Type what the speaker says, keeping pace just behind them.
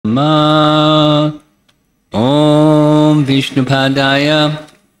Brahma. Om Vishnupadaya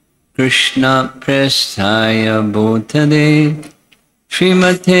Krishna Prestaya Bhutale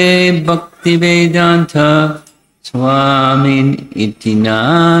Srimate Bhaktivedanta Swamin Iti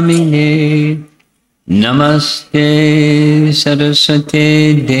Namine. Namaste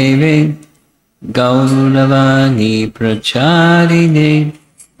Saraswate Deve Gauravani Pracharine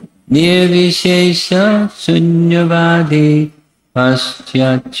Nirvishesha Sunyavadi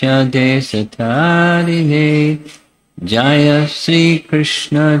Paschatya Desatarine. Jaya Sri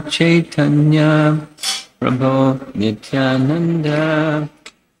Krishna Chaitanya Prabhu Nityananda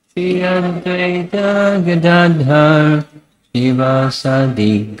Shri Advaita Gadadhar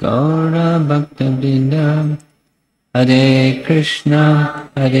Srivasadi Gaura Bhaktavrinda. Hare Krishna,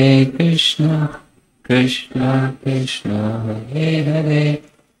 Krishna Krishna, Hare Hare,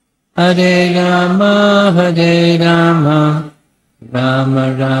 Hare Rama,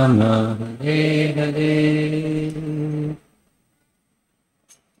 Rama Rama, Hare Hare.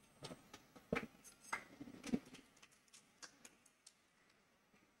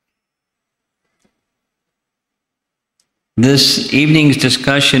 This evening's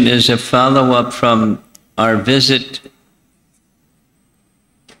discussion is a follow-up from our visit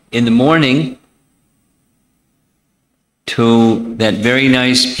in the morning to that very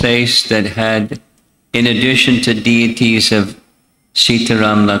nice place that had, in addition to deities of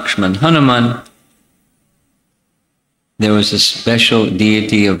Sitaram, Lakshman, Hanuman, there was a special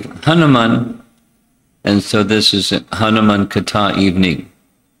deity of Hanuman, and so this is a Hanuman Katha evening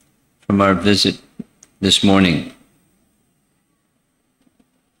from our visit this morning.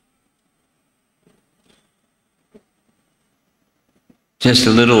 Just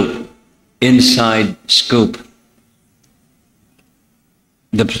a little inside scoop.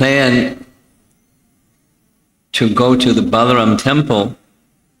 The plan to go to the Balaram temple,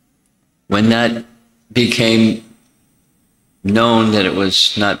 when that became known that it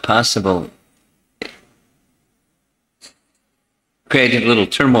was not possible, created a little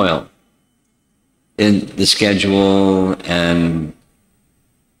turmoil in the schedule and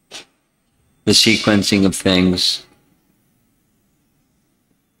the sequencing of things.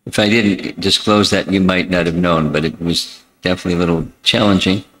 If I didn't disclose that, you might not have known, but it was definitely a little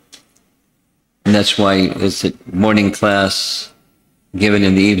challenging. And that's why it's a morning class given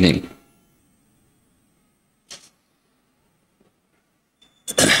in the evening.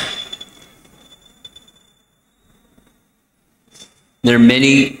 There are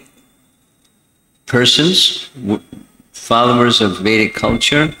many persons, followers of Vedic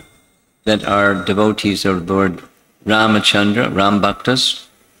culture, that are devotees of Lord Ramachandra, Ram Bhaktas.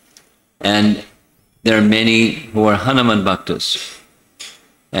 And there are many who are Hanuman Bhaktas.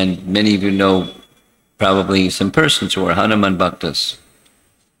 And many of you know probably some persons who are Hanuman Bhaktas.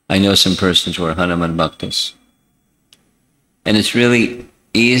 I know some persons who are Hanuman Bhaktas. And it's really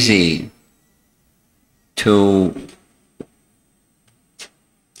easy to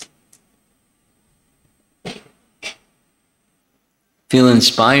feel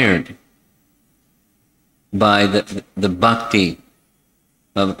inspired by the bhakti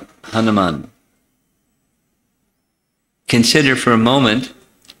of Hanuman. Consider for a moment,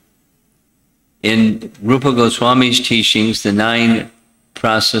 in Rupa Goswami's teachings, the 9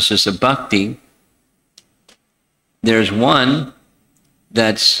 processes of bhakti, there's one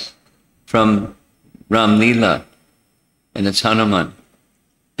that's from Ram Leela, and it's Hanuman,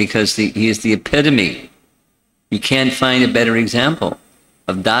 because he is the epitome. You can't find a better example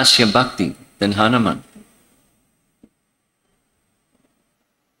of Dasya Bhakti than Hanuman.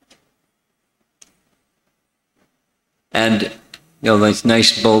 And, you know, this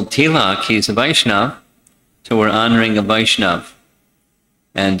nice bold tilak, he's a Vaishnav, so we're honoring a Vaishnav.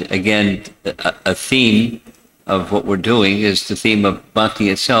 And again, a theme of what we're doing is the theme of bhakti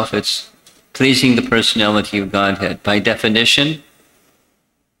itself. It's pleasing the personality of Godhead. By definition,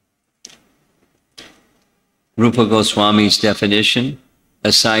 Rupa Goswami's definition,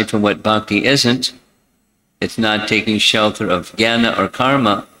 aside from what bhakti isn't, it's not taking shelter of jnana or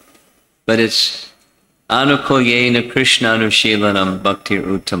karma, but it's Anukulyena Krishna Anushilanam Bhaktir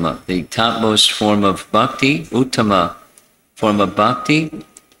Uttama. The topmost form of bhakti, Uttama form of bhakti,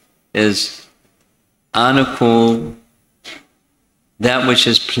 is Anukul, that which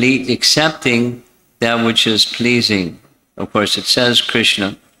is accepting that which is pleasing. Of course, it says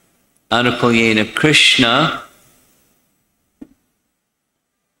Krishna. Anukulyena Krishna,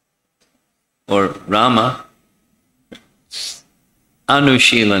 or Rama,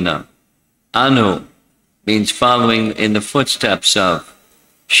 Anushilana. Anu means following in the footsteps of.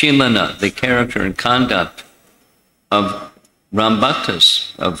 Shilana, the character and conduct of Ram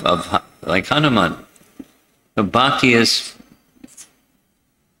Bhaktas, like Hanuman. So bhakti is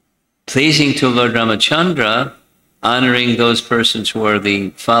pleasing to Lord Ramachandra, honoring those persons who are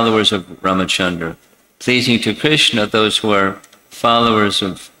the followers of Ramachandra. Pleasing to Krishna, those who are followers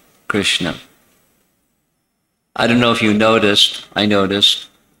of Krishna. I don't know if you noticed, I noticed,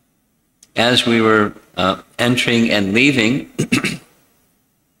 as we were entering and leaving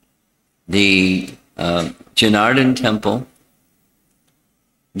the Janardhan temple,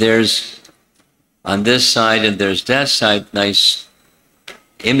 there's on this side and there's that side nice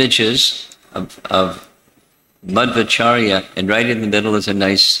images of Madhvacharya, and right in the middle is a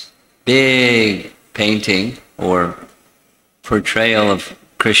nice big painting or portrayal of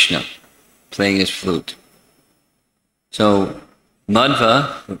Krishna playing his flute. So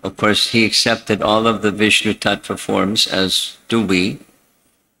Madhva, of course, he accepted all of the Vishnu Tattva forms, as do we.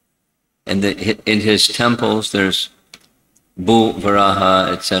 And in his temples, there's Bhu,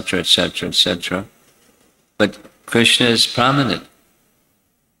 Varaha, etc., etc., etc. But Krishna is prominent.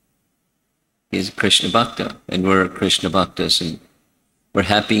 He's a Krishna Bhakta, and we're Krishna Bhaktas, and we're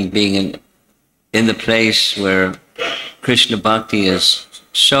happy being in the place where Krishna Bhakti is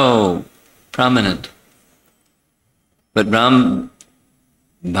so prominent. But Ram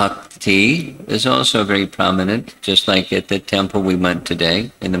Bhakti is also very prominent, just like at the temple we went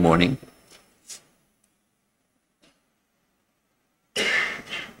today in the morning.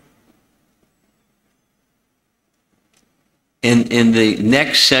 In the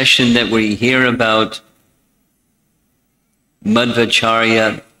next session that we hear about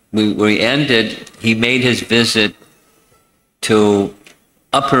Madhvacharya, we ended, he made his visit to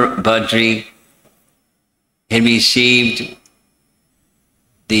Upper Badri and received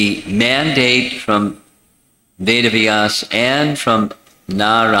the mandate from Vedavyas and from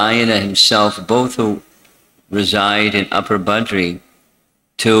Narayana himself, both who reside in Upper Badri,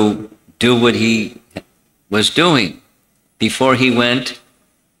 to do what he was doing. Before he went,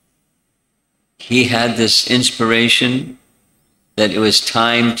 he had this inspiration that it was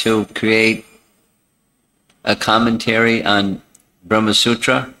time to create a commentary on Brahma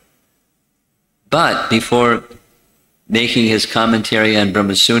Sutra. But before making his commentary on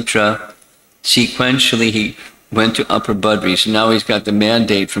Brahma Sutra, sequentially he went to Upper Badri. So now he's got the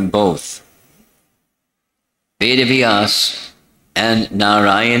mandate from both Vedavyas and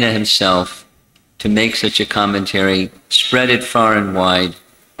Narayana himself to make such a commentary, spread it far and wide,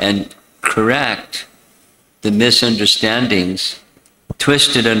 and correct the misunderstandings,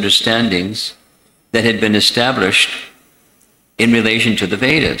 twisted understandings that had been established in relation to the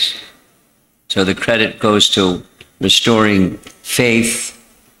Vedas. So the credit goes to restoring faith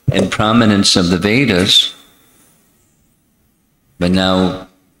and prominence of the Vedas. But now,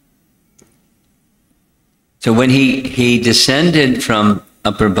 so when he descended from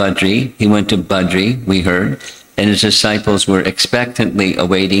Upper Badri, he went to Badri, we heard, and his disciples were expectantly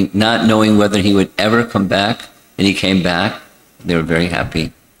awaiting, not knowing whether he would ever come back, and he came back. They were very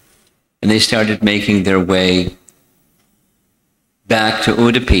happy. And they started making their way back to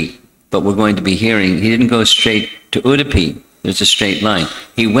Udupi. But we're going to be hearing, he didn't go straight to Udupi. There's a straight line.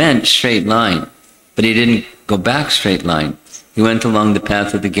 He went straight line, but he didn't go back straight line. He went along the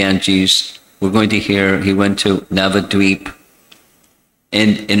path of the Ganges. We're going to hear he went to Navadvip.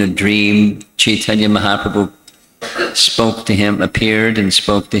 And in a dream, Chaitanya Mahaprabhu spoke to him, appeared and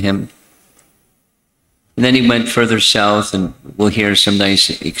spoke to him. And then he went further south, and we'll hear some nice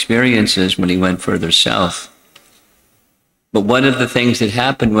experiences when he went further south. But one of the things that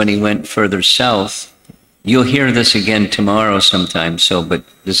happened when he went further south, you'll hear this again tomorrow sometime, but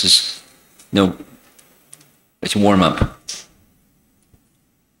this is, it's a warm-up.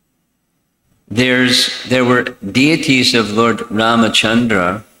 There were deities of Lord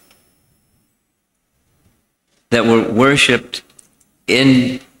Ramachandra that were worshipped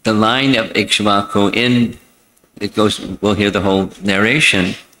in the line of Ikshvaku. We'll hear the whole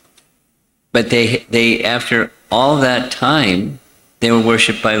narration. But they after all that time, they were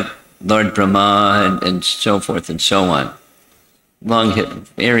worshipped by Lord Brahma and so forth and so on. Long,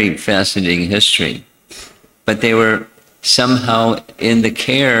 very fascinating history. But they were somehow in the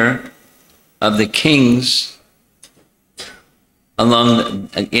care of the kings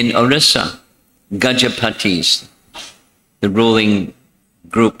in Orissa, Gajapatis, the ruling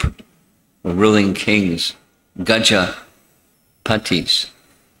group, or ruling kings, Gajapatis.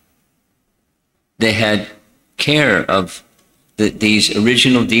 They had care of these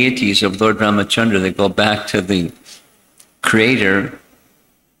original deities of Lord Ramachandra that go back to the creator,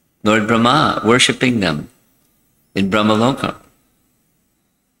 Lord Brahma, worshipping them in Brahmaloka.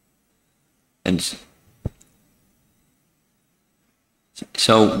 And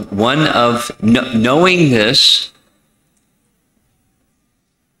So knowing this,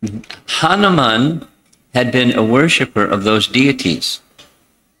 Hanuman had been a worshipper of those deities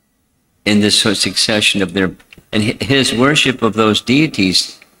in this succession of their, and his worship of those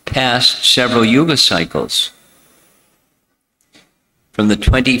deities passed several yuga cycles. From the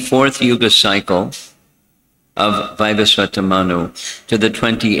 24th yuga cycle of Vaivasvata Manu to the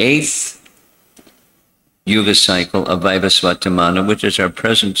 28th yuga cycle of Vaivasvata Manu, which is our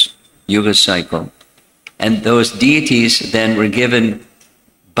present yuga cycle. And those deities then were given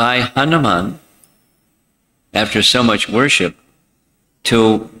by Hanuman, after so much worship,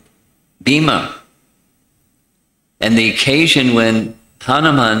 to Bhima. And the occasion when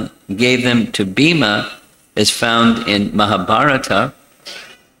Hanuman gave them to Bhima is found in Mahabharata,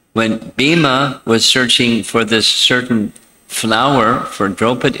 when Bhima was searching for this certain flower for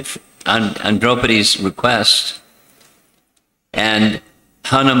Draupadi, on Draupadi's request, and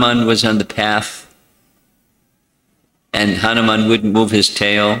Hanuman was on the path, and Hanuman wouldn't move his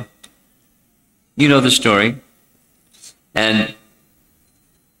tail. You know the story. And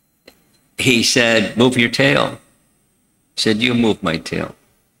he said, "Move your tail." He said, "You move my tail."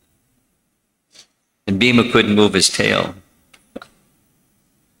 And Bhima couldn't move his tail.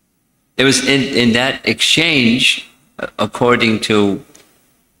 It was in that exchange, according to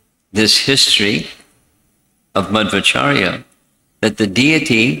this history of Madhvacharya, that the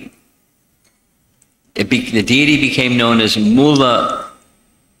deity became known as Mula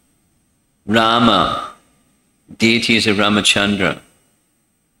Rama, deities of Ramachandra.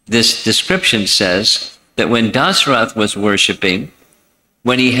 This description says that when Dasarath was worshipping,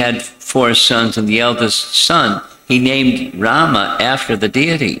 when he had 4 sons and the eldest son, he named Rama after the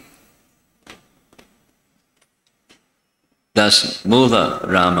deity. Thus, Mula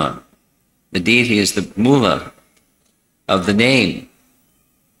Rama, the deity is the Mula of the name.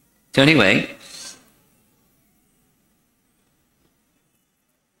 So anyway,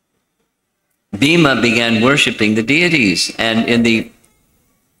 Bhima began worshipping the deities, and in the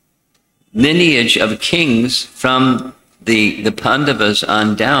lineage of kings from the Pandavas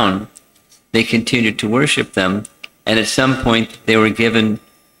on down, they continued to worship them, and at some point they were given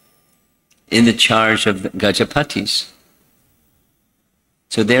in the charge of the Gajapatis.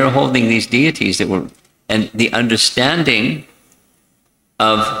 So they're holding these deities that were, and the understanding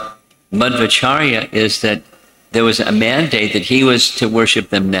of Madhvacharya is that there was a mandate that he was to worship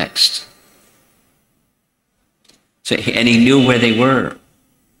them next. So, and he knew where they were.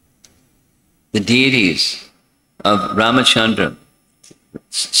 The deities of Ramachandra,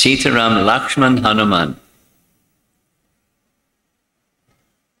 Sitaram, Lakshman, Hanuman.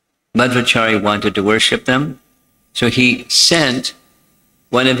 Madhvacharya wanted to worship them, so he sent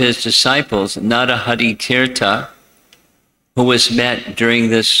one of his disciples, Narahari Tirtha, who was met during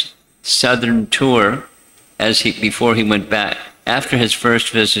this southern tour before he went back. After his first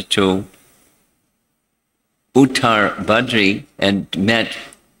visit to Uttar Badri and met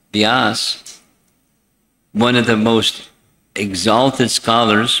Vyas, one of the most exalted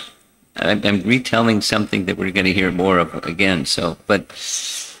scholars. I'm retelling something that we're going to hear more of again. But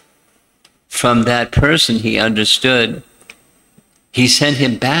from that person, he understood. He sent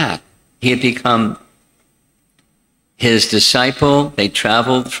him back. He had become his disciple. They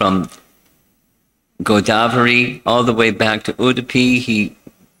traveled from Godavari all the way back to Udupi.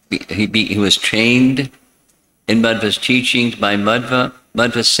 He was trained in Madhva's teachings by Madhva.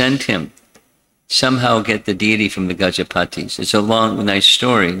 Madhva sent him somehow get the deity from the Gajapatis. It's a long, nice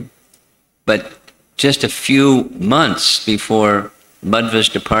story, but just a few months before Madhva's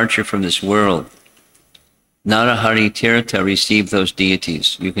departure from this world, Narahari Tirtha received those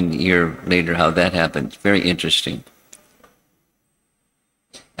deities. You can hear later how that happened. Very interesting.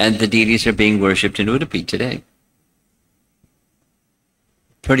 And the deities are being worshipped in Udupi today.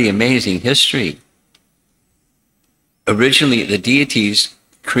 Pretty amazing history. Originally, the deities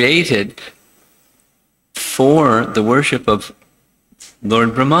created for the worship of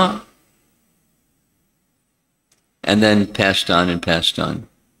Lord Brahma, and then passed on and passed on.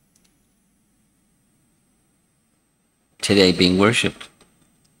 Today being worshipped.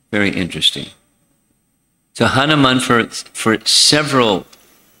 Very interesting. So Hanuman for several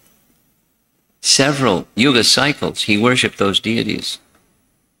yuga cycles, he worshipped those deities.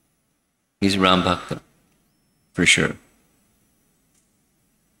 He's Ram Bhakta, for sure.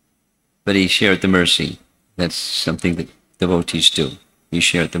 But he shared the mercy. That's something that devotees do. He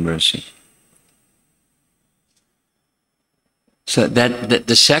shared the mercy. So that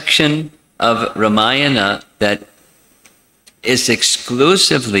the section of Ramayana that is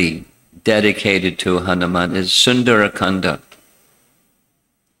exclusively dedicated to Hanuman is Sundarakanda.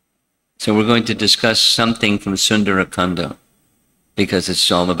 So we're going to discuss something from Sundarakanda because it's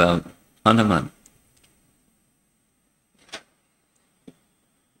all about Hanuman.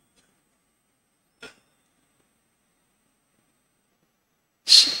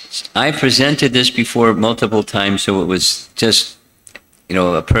 I presented this before multiple times, so it was just,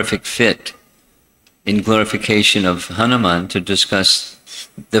 a perfect fit in glorification of Hanuman to discuss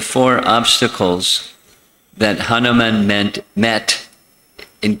the 4 obstacles that Hanuman met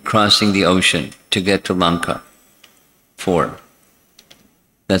in crossing the ocean to get to Lanka. 4.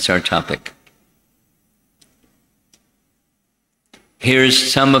 That's our topic. Here's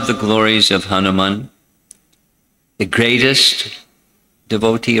some of the glories of Hanuman, the greatest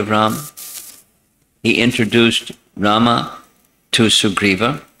devotee of Ram. He introduced Rama to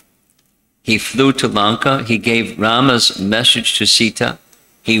Sugriva. He flew to Lanka. He gave Rama's message to Sita.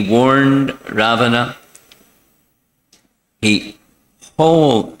 He warned Ravana. He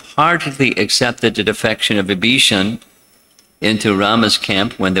wholeheartedly accepted the defection of Vibhishan into Rama's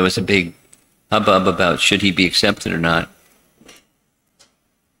camp when there was a big hubbub about should he be accepted or not.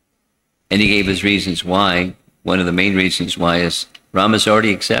 And he gave his reasons why. One of the main reasons why is Rama's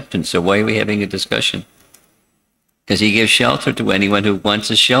already accepted, so why are we having a discussion? Because he gives shelter to anyone who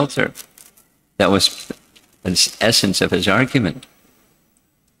wants a shelter. That was the essence of his argument.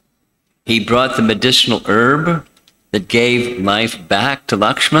 He brought the medicinal herb that gave life back to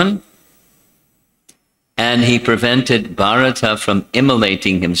Lakshman, and he prevented Bharata from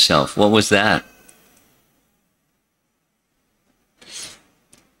immolating himself. What was that?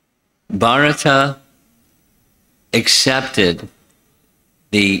 Bharata accepted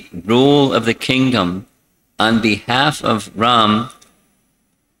the rule of the kingdom on behalf of Ram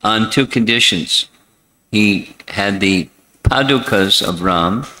on 2 conditions. He had the padukas of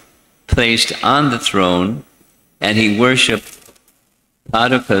Ram placed on the throne, and he worshipped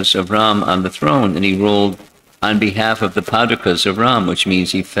padukas of Ram on the throne, and he ruled on behalf of the padukas of Ram, which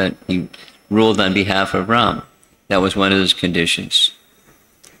means he ruled on behalf of Ram. That was one of his conditions.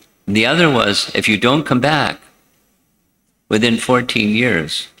 And the other was, if you don't come back within 14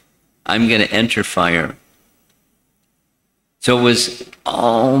 years, I'm going to enter fire. So it was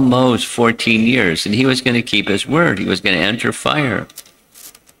almost 14 years, and he was going to keep his word. He was going to enter fire.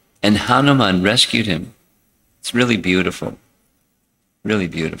 And Hanuman rescued him. It's really beautiful. Really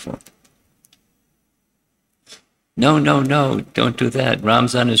beautiful. No, no, no, don't do that.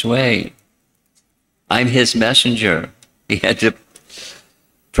 Ram's on his way. I'm his messenger. He had to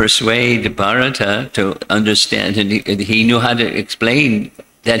persuade Bharata to understand, and he knew how to explain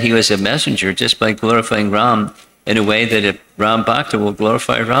that he was a messenger just by glorifying Ram in a way that if Ram Bhakta will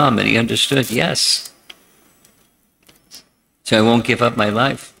glorify Ram, and he understood, yes. So I won't give up my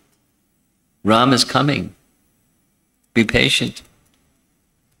life. Ram is coming. Be patient.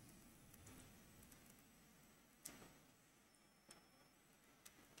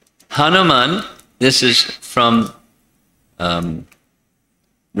 Hanuman, this is from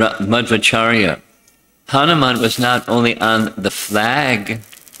Madhvacharya. Hanuman was not only on the flag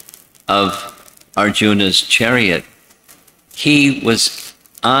of Arjuna's chariot, he was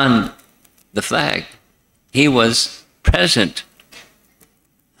on the flag. He was present.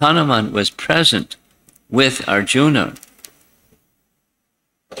 Hanuman was present with Arjuna.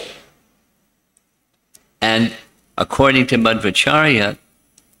 And according to Madhvacharya,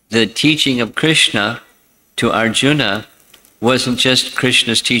 the teaching of Krishna to Arjuna wasn't just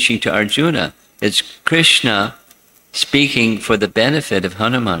Krishna's teaching to Arjuna. It's Krishna speaking for the benefit of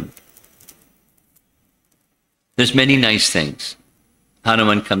Hanuman. There's many nice things.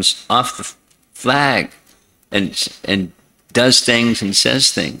 Hanuman comes off the flag and does things and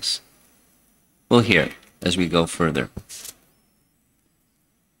says things. We'll hear as we go further.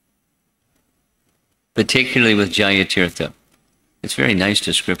 Particularly with Jayatirtha. It's a very nice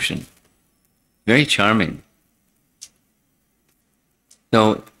description. Very charming.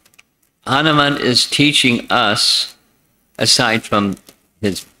 So Hanuman is teaching us, aside from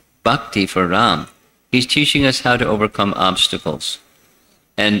his bhakti for Ram, he's teaching us how to overcome obstacles.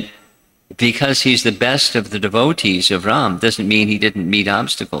 And because he's the best of the devotees of Ram, doesn't mean he didn't meet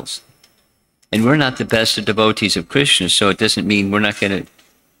obstacles. And we're not the best of devotees of Krishna, so it doesn't mean we're not going to...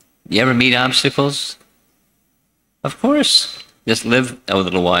 You ever meet obstacles? Of course. Just live a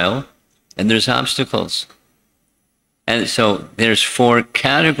little while, and there's obstacles. And so there's 4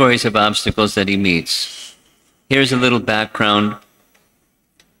 categories of obstacles that he meets. Here's a little background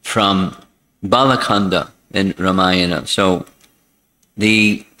from Balakanda in Ramayana. So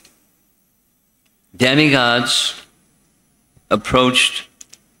the demigods approached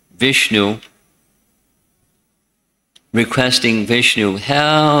Vishnu, requesting Vishnu,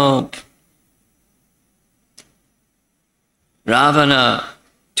 help, Ravana,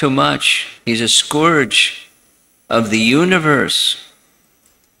 too much. He's a scourge of the universe.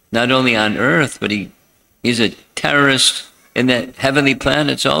 Not only on earth, but he's a terrorist in the heavenly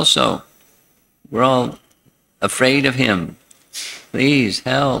planets also. We're all afraid of him. Please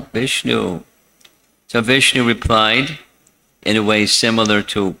help, Vishnu. So Vishnu replied in a way similar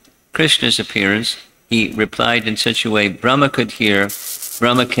to Krishna's appearance. He replied in such a way Brahma could hear.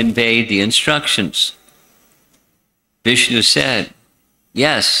 Brahma conveyed the instructions. Vishnu said,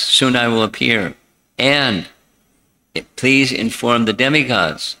 yes, soon I will appear. And please inform the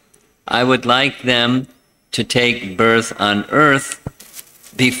demigods. I would like them to take birth on earth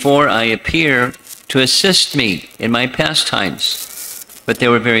before I appear to assist me in my pastimes. But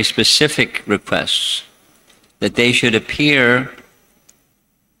there were very specific requests that they should appear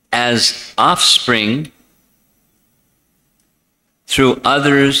as offspring through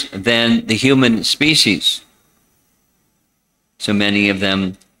others than the human species. So many of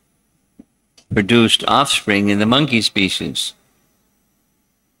them produced offspring in the monkey species.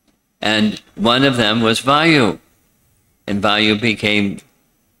 And one of them was Vayu. And Vayu became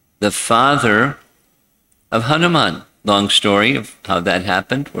the father of Hanuman. Long story of how that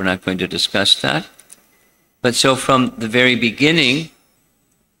happened. We're not going to discuss that. But so from the very beginning,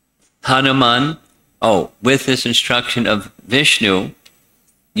 Hanuman, with this instruction of Vishnu,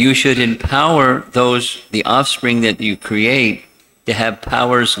 you should empower the offspring that you create to have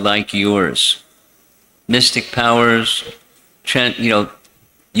powers like yours. Mystic powers,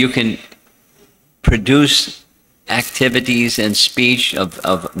 you can produce activities and speech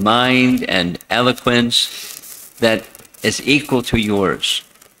of mind and eloquence that is equal to yours.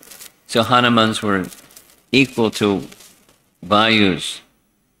 So Hanumans were equal to Vayus.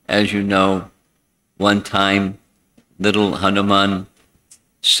 As you know, one time little Hanuman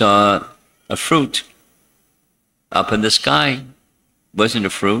saw a fruit up in the sky. It wasn't a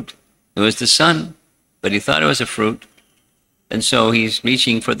fruit, it was the sun, but he thought it was a fruit. And so he's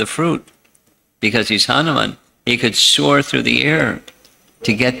reaching for the fruit. Because he's Hanuman, he could soar through the air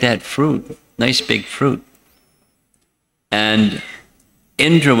to get that fruit, nice big fruit. And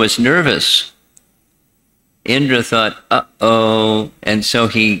Indra was nervous. Indra thought, uh-oh, and so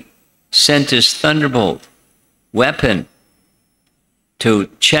he sent his thunderbolt weapon to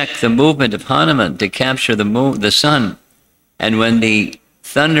check the movement of Hanuman, to capture the sun. And when the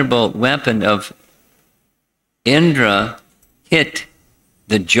thunderbolt weapon of Indra hit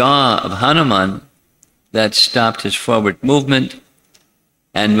the jaw of Hanuman, that stopped his forward movement.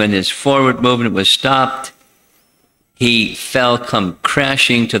 And when his forward movement was stopped, he come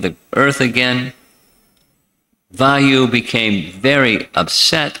crashing to the earth again. Vayu became very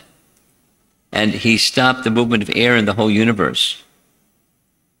upset, and he stopped the movement of air in the whole universe.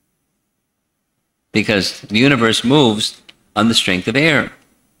 Because the universe moves on the strength of air.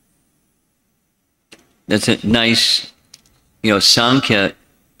 That's a nice, Sankhya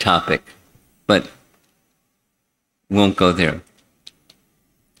topic, but won't go there.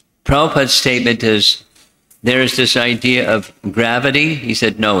 Prabhupada's statement is, there's this idea of gravity. He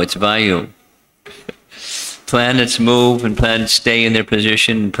said, no, it's Vayu. Planets move and planets stay in their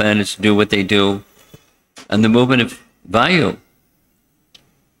position and planets do what they do. And the movement of Vayu.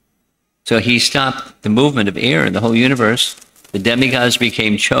 So he stopped the movement of air in the whole universe. The demigods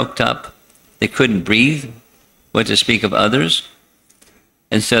became choked up. They couldn't breathe, what to speak of others.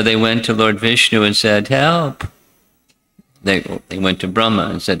 And so they went to Lord Vishnu and said, help. They went to Brahma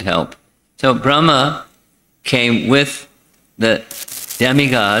and said, help. So Brahma came with the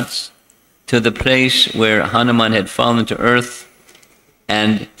demigods to the place where Hanuman had fallen to earth,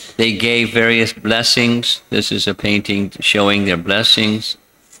 and they gave various blessings. This is a painting showing their blessings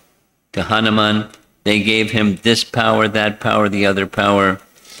to Hanuman. They gave him this power, that power, the other power.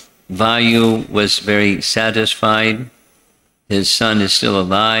 Vayu was very satisfied. His son is still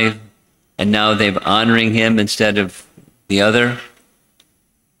alive, and now they're honoring him instead of the other.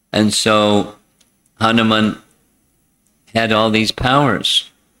 And so Hanuman had all these powers.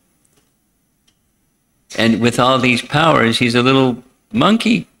 And with all these powers, he's a little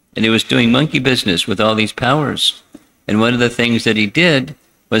monkey, and he was doing monkey business with all these powers. And one of the things that he did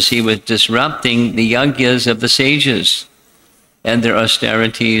was he was disrupting the yajnas of the sages and their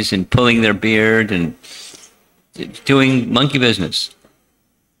austerities and pulling their beard and doing monkey business.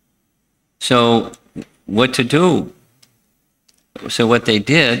 So what to do? So what they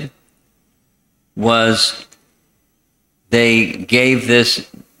did was they gave this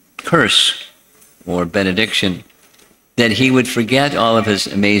curse or benediction that he would forget all of his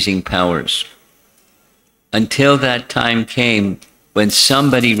amazing powers until that time came when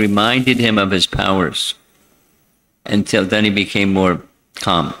somebody reminded him of his powers. until then he became more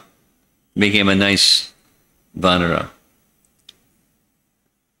calm. Became a nice Vanara.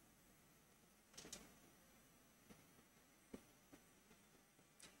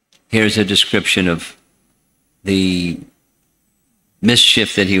 Here's a description of the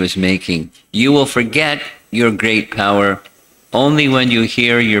mischief that he was making. You will forget your great power. Only when you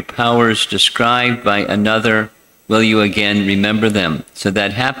hear your powers described by another will you again remember them. So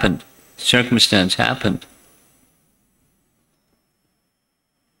that happened. Circumstance happened.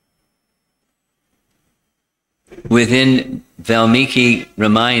 Within Valmiki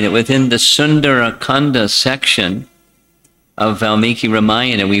Ramayana, within the Sundarakanda section of Valmiki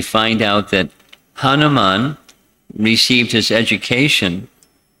Ramayana, we find out that Hanuman received his education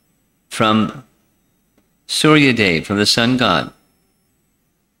from Suryadev, from the sun god.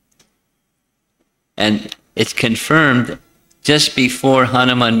 And it's confirmed just before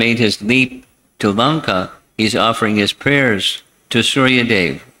Hanuman made his leap to Lanka, he's offering his prayers to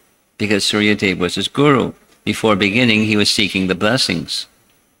Suryadev, because Suryadev was his guru. Before beginning, he was seeking the blessings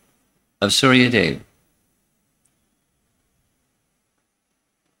of Suryadev.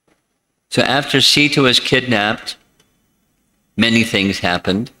 So after Sita was kidnapped, many things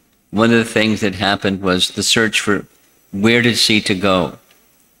happened. One of the things that happened was the search for where did Sita go.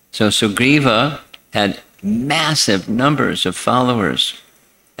 So Sugriva had massive numbers of followers,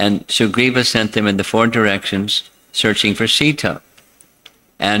 and Sugriva sent them in the 4 directions searching for Sita.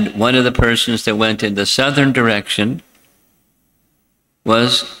 And one of the persons that went in the southern direction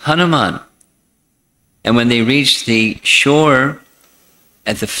was Hanuman. And when they reached the shore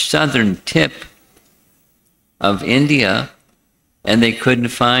at the southern tip of India, and they couldn't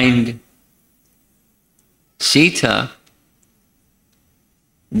find Sita,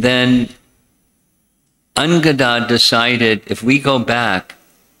 then Angada decided, if we go back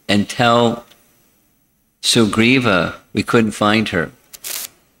and tell Sugriva we couldn't find her,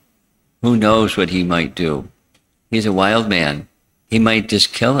 who knows what he might do? He's a wild man. He might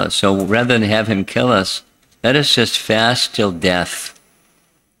just kill us. So rather than have him kill us, let us just fast till death.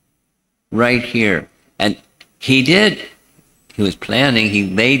 Right here. And he did. He was planning. He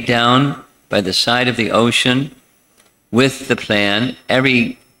laid down by the side of the ocean with the plan,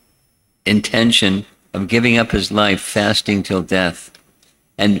 every intention of giving up his life, fasting till death.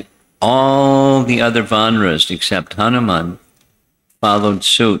 And all the other Vanaras, except Hanuman, followed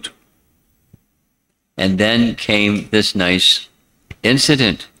suit. And then came this nice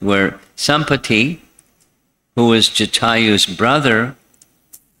incident where Sampati, who was Jatayu's brother,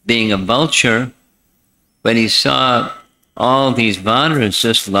 being a vulture, when he saw all these Vanaras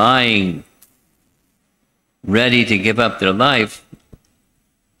just lying, ready to give up their life,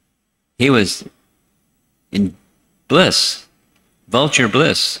 he was in bliss, vulture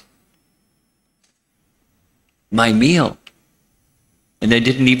bliss. My meal. And they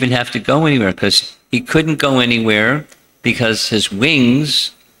didn't even have to go anywhere, because he couldn't go anywhere because his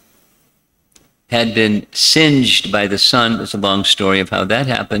wings had been singed by the sun. It's a long story of how that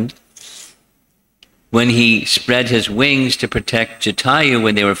happened. When he spread his wings to protect Jatayu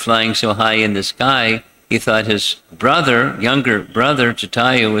when they were flying so high in the sky, he thought his brother, younger brother,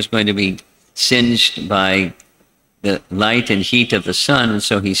 Jatayu, was going to be singed by the light and heat of the sun, and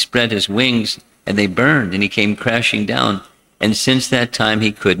so he spread his wings and they burned and he came crashing down. And since that time,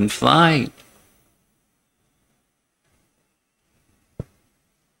 he couldn't fly.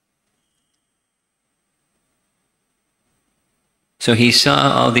 So he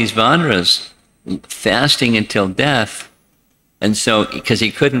saw all these Vanaras fasting until death. And so, because he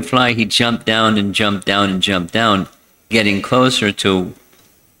couldn't fly, he jumped down and jumped down and jumped down, getting closer to a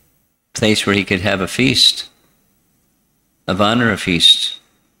place where he could have a feast, a Vanara feast.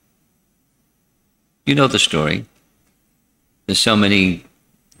 You know the story. There's so many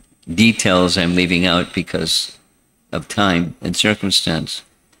details I'm leaving out because of time and circumstance.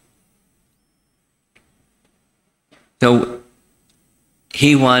 So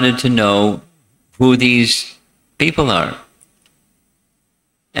he wanted to know who these people are.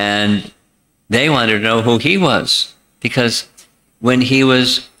 And they wanted to know who he was, because when he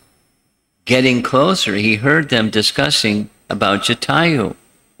was getting closer, he heard them discussing about Jatayu.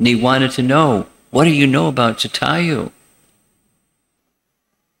 And he wanted to know, what do you know about Jatayu?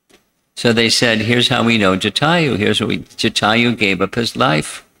 So they said, here's how we know Jatayu. Here's what Jatayu gave up his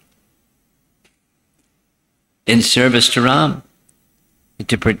life in service to Ram,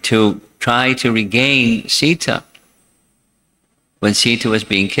 to try to regain Sita when Sita was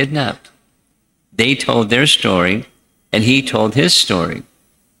being kidnapped. They told their story, and he told his story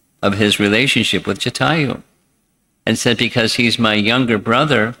of his relationship with Jatayu, and said, because he's my younger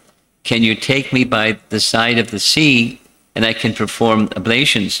brother, can you take me by the side of the sea, and I can perform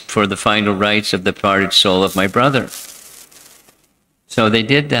oblations for the final rites of the departed soul of my brother? So they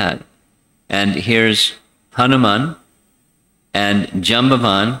did that. And here's Hanuman and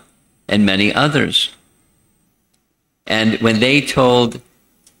Jambavan and many others. And when they told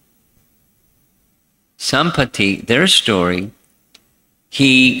Sampati their story,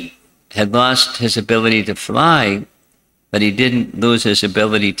 he had lost his ability to fly, but he didn't lose his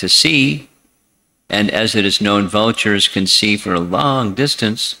ability to see. And as it is known, vultures can see for a long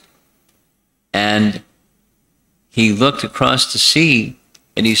distance. And he looked across the sea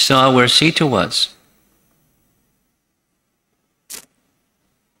and he saw where Sita was.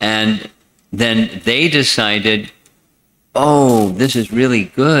 And then they decided, oh, this is really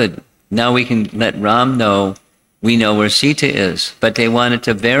good. Now we can let Ram know we know where Sita is. But they wanted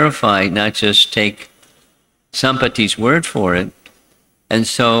to verify, not just take Sampati's word for it. And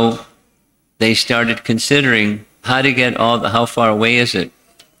so they started considering how to get how far away is it?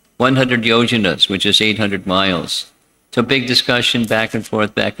 100 yojanas, which is 800 miles. So big discussion back and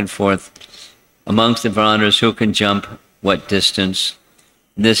forth amongst the Vanaras, who can jump what distance.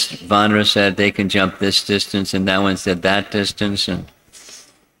 This Vanara said they can jump this distance, and that one said that distance. And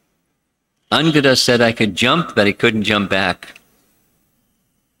Angada said I could jump, but he couldn't jump back.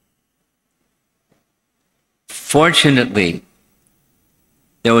 Fortunately,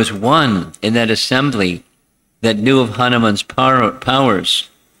 there was one in that assembly that knew of Hanuman's powers.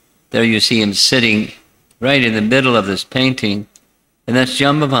 There you see him sitting right in the middle of this painting, and that's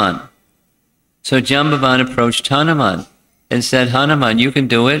Jambavan. So Jambavan approached Hanuman and said, Hanuman, you can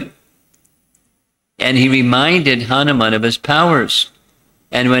do it. And he reminded Hanuman of his powers.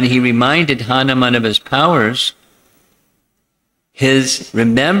 And when he reminded Hanuman of his powers, his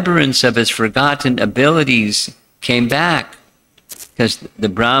remembrance of his forgotten abilities came back. Because the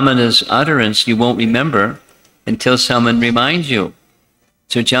Brahmana's utterance you won't remember until someone reminds you.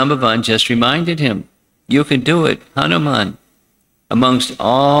 So Jambavan just reminded him, you can do it, Hanuman. Amongst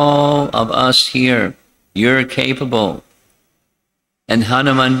all of us here, you're capable. And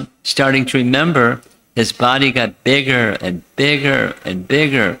Hanuman, starting to remember, his body got bigger and bigger and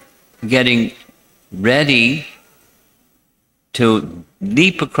bigger, getting ready to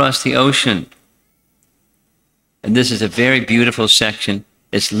leap across the ocean. And this is a very beautiful section.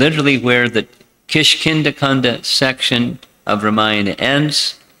 It's literally where the Kishkindakanda section of Ramayana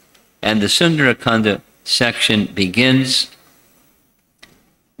ends and the Sundarakanda section begins.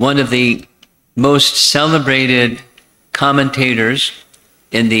 One of the most celebrated commentators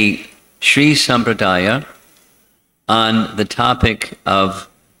in the Sri Sampradaya on the topic of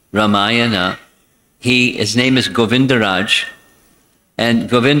Ramayana, his name is Govindaraj. And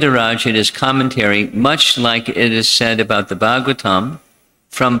Govindaraj, in his commentary, much like it is said about the Bhagavatam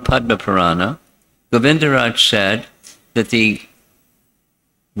from Padma Purana, Govindaraj said that the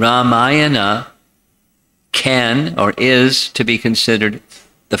Ramayana can or is to be considered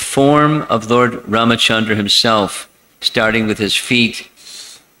the form of Lord Ramachandra himself, starting with his feet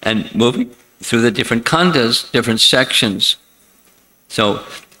and moving through the different kandas, different sections. So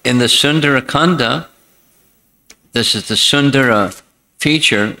in the Sundara Kanda, this is the Sundara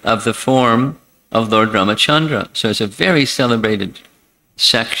feature of the form of Lord Ramachandra. So it's a very celebrated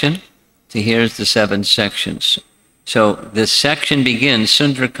section. So here's the 7 sections. So this section begins,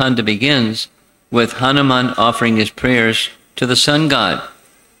 Sundarakanda begins, with Hanuman offering his prayers to the sun god.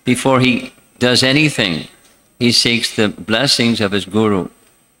 Before he does anything, he seeks the blessings of his guru.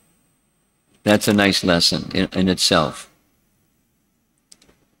 That's a nice lesson in itself.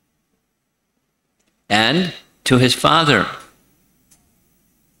 And to his father,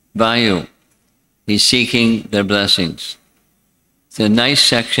 Vayu, he's seeking their blessings. It's a nice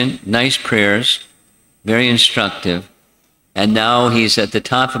section, nice prayers, very instructive. And now he's at the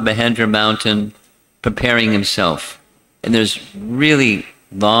top of Mahendra Mountain preparing himself. And there's really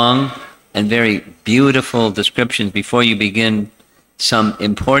long and very beautiful descriptions before you begin some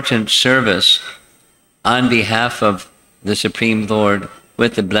important service on behalf of the Supreme Lord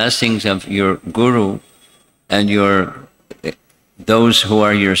with the blessings of your guru and those who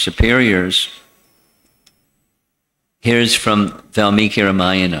are your superiors. Here's from Valmiki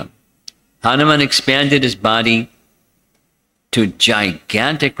Ramayana. Hanuman expanded his body to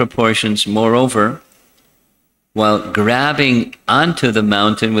gigantic proportions. Moreover, while grabbing onto the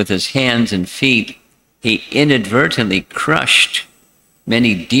mountain with his hands and feet, he inadvertently crushed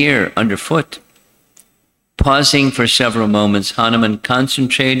many deer underfoot. Pausing for several moments, Hanuman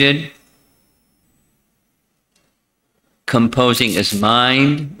concentrated, composing his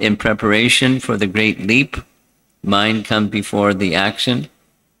mind in preparation for the great leap. Mind comes before the action.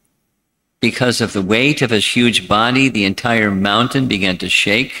 because of the weight of his huge body, the entire mountain began to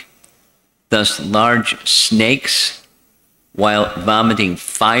shake. Thus large snakes, while vomiting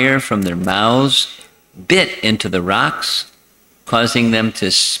fire from their mouths, bit into the rocks, causing them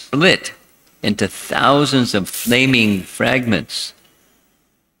to split into thousands of flaming fragments.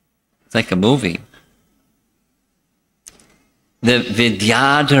 It's like a movie. The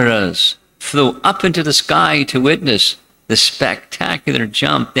Vidyadharas flew up into the sky to witness the spectacular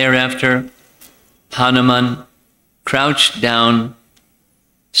jump. Thereafter, Hanuman crouched down,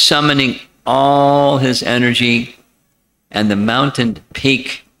 summoning all his energy, and the mountain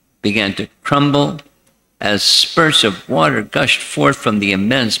peak began to crumble as spurts of water gushed forth from the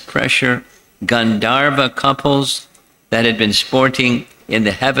immense pressure. Gandharva couples that had been sporting in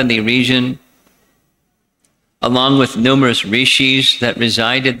the heavenly region, along with numerous rishis that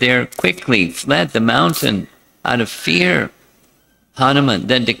resided there, quickly fled the mountain out of fear. Hanuman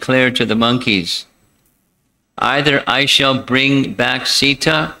then declared to the monkeys, "Either I shall bring back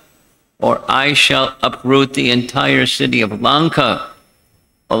Sita, or I shall uproot the entire city of Lanka,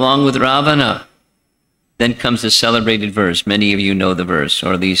 along with Ravana." Then comes the celebrated verse. Many of you know the verse,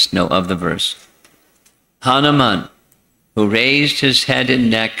 or at least know of the verse. Hanuman, who raised his head and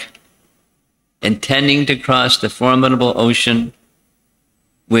neck, intending to cross the formidable ocean,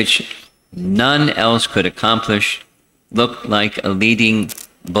 which none else could accomplish, looked like a leading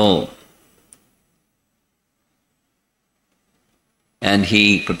bull. And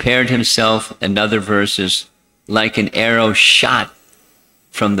he prepared himself, in other verses, like an arrow shot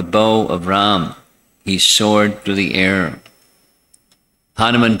from the bow of Ram. He soared through the air.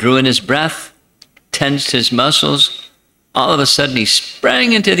 Hanuman drew in his breath, tensed his muscles. All of a sudden, he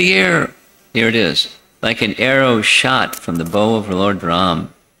sprang into the air. Here it is, like an arrow shot from the bow of Lord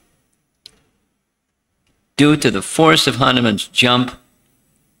Ram. Due to the force of Hanuman's jump,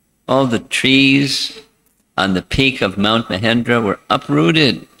 all the trees on the peak of Mount Mahendra were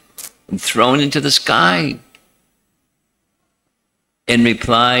uprooted and thrown into the sky. In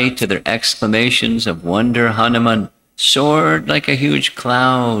reply to their exclamations of wonder, Hanuman soared like a huge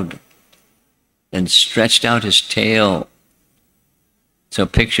cloud and stretched out his tail. So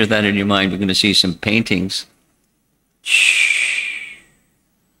picture that in your mind. We're going to see some paintings.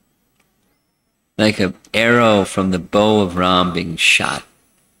 Like an arrow from the bow of Ram being shot.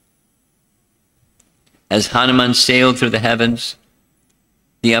 As Hanuman sailed through the heavens,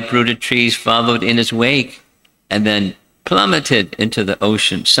 the uprooted trees followed in his wake and then plummeted into the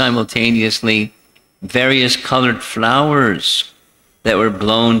ocean. Simultaneously, various colored flowers that were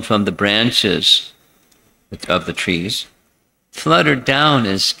blown from the branches of the trees fluttered down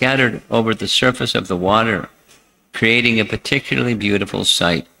and scattered over the surface of the water, creating a particularly beautiful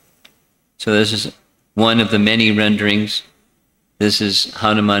sight. So this is one of the many renderings. This is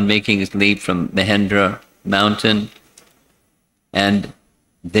Hanuman making his leap from Mahendra mountain. And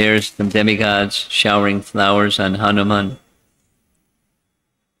there's some demigods showering flowers on Hanuman.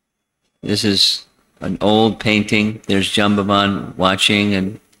 This is an old painting. There's Jambavan watching,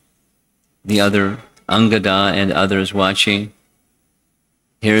 and the other Angada and others watching.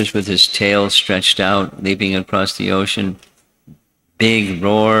 Here's with his tail stretched out, leaping across the ocean. Big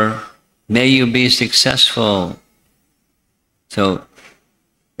roar. May you be successful. So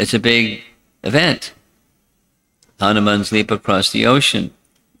it's a big event. Hanuman's leap across the ocean.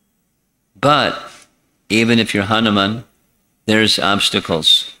 But even if you're Hanuman, there's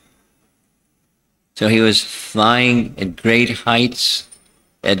obstacles. So he was flying at great heights,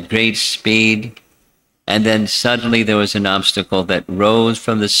 at great speed, and then suddenly there was an obstacle that rose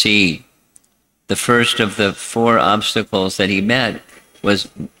from the sea. The first of the 4 obstacles that he met was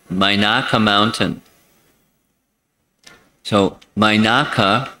Mainaka mountain. So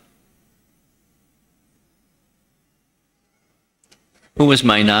Mainaka, who was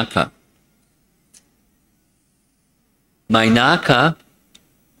Mainaka? Mainaka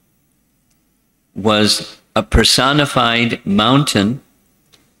was a personified mountain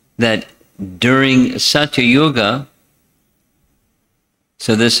that during Satya Yuga,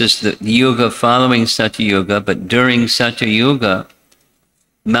 so this is the yuga following Satya Yuga, but during Satya Yuga,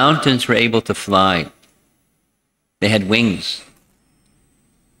 mountains were able to fly. They had wings.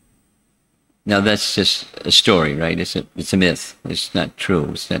 Now that's just a story, right? It's a myth. It's not true.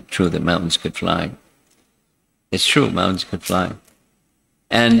 It's not true that mountains could fly. It's true, mountains could fly.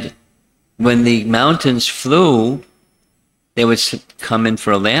 And when the mountains flew, they would come in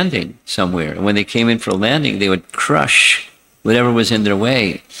for a landing somewhere. And when they came in for a landing, they would crush whatever was in their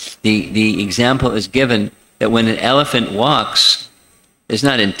way. The example is given that when an elephant walks, it's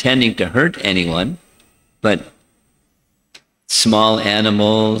not intending to hurt anyone, but small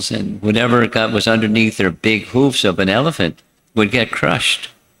animals and whatever was underneath their big hoofs of an elephant would get crushed.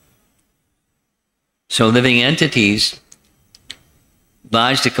 So living entities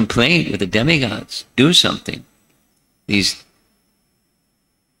lodged a complaint with the demigods. Do something. These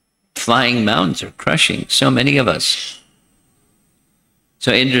flying mountains are crushing so many of us.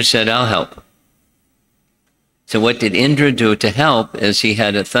 So Indra said, I'll help. So what did Indra do to help is he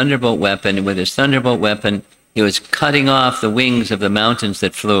had a thunderbolt weapon, and with his thunderbolt weapon, he was cutting off the wings of the mountains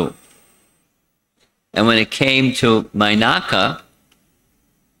that flew. And when it came to Mainaka,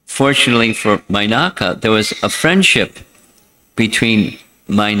 fortunately for Mainaka, there was a friendship between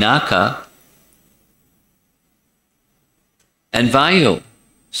Mainaka and Vayu.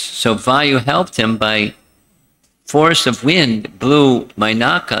 So Vayu helped him by force of wind, blew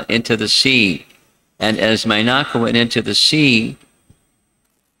Mainaka into the sea. And as Mainaka went into the sea,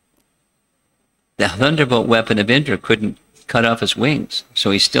 the thunderbolt weapon of Indra couldn't cut off his wings, so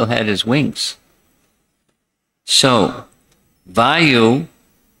he still had his wings. So Vayu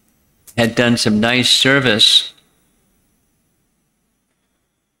had done some nice service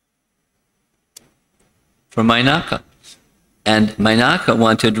for Mainaka. And Mainaka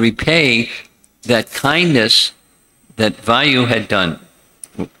wanted to repay that kindness that Vayu had done.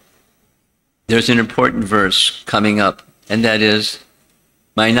 There's an important verse coming up, and that is,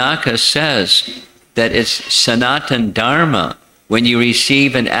 Mainaka says that it's Sanatan Dharma when you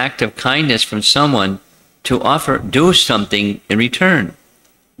receive an act of kindness from someone to do something in return.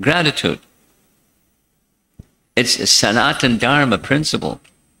 Gratitude. It's a Sanatan Dharma principle.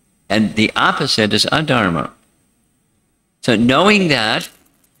 And the opposite is adharma. So knowing that,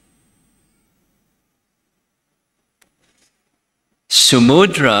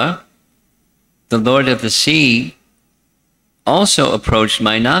 Samudra, the Lord of the Sea, also approached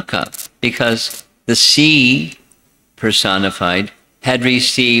Mainaka because the sea personified had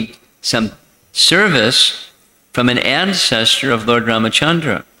received some service from an ancestor of Lord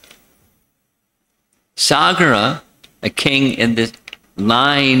Ramachandra. Sagara, a king in the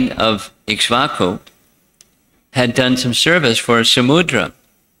line of Ikshvaku, had done some service for Samudra.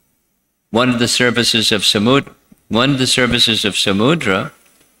 One of the services of Samudra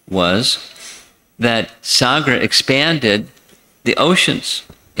was that Sagara expanded the oceans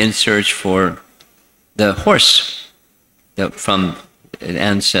in search for the horse from an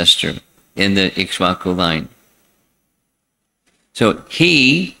ancestor in the Ikshvaku line. So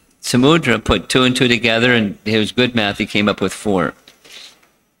Samudra, put 2 and 2 together, and it was good math, he came up with 4.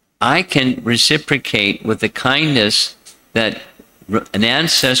 I can reciprocate with the kindness that an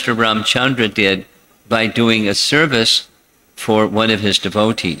ancestor Ramchandra did by doing a service for one of his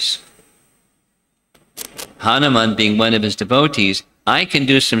devotees. Hanuman being one of his devotees, I can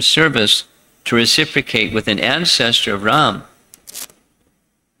do some service to reciprocate with an ancestor of Ram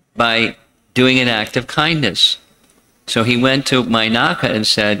by doing an act of kindness. So he went to Mainaka and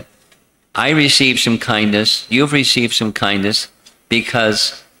said, I received some kindness, you've received some kindness,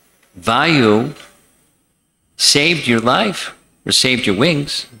 because Vayu saved your life, or saved your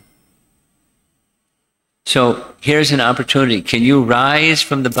wings. So here's an opportunity. Can you rise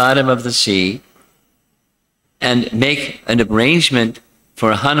from the bottom of the sea and make an arrangement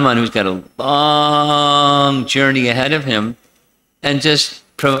for Hanuman, who's got a long journey ahead of him, and just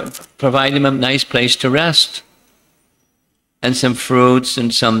provide him a nice place to rest, and some fruits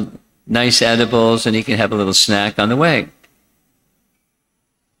and some nice edibles, and he can have a little snack on the way.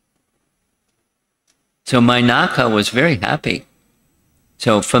 So Mainaka was very happy.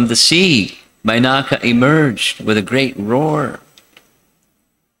 So from the sea, Mainaka emerged with a great roar.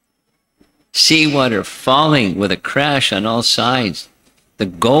 Seawater falling with a crash on all sides. The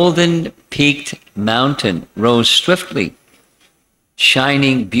golden peaked mountain rose swiftly,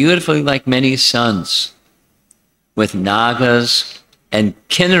 shining beautifully like many suns, with nagas and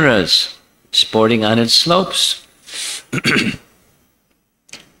kinnaras sporting on its slopes.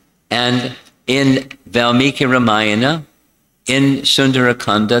 And in Valmiki Ramayana, in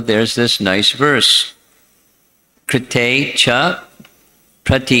Sundarakanda, there's this nice verse. Krite cha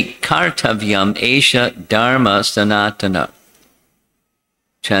pratikartavyam esha dharma sanatana.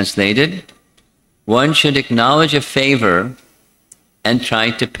 Translated, one should acknowledge a favor and try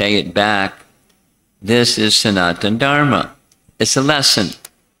to pay it back. This is Sanatan Dharma. It's a lesson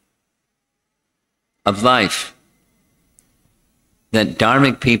of life that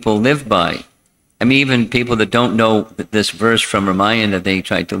dharmic people live by. I mean, even people that don't know this verse from Ramayana, they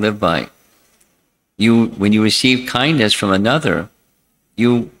try to live by. When you receive kindness from another,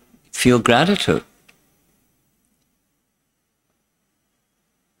 you feel gratitude.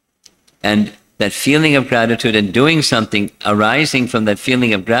 And That feeling of gratitude and doing something arising from that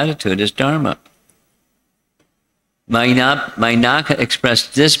feeling of gratitude is dharma. Mainaka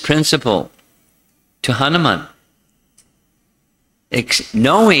expressed this principle to Hanuman,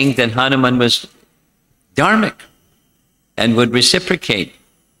 knowing that Hanuman was dharmic and would reciprocate.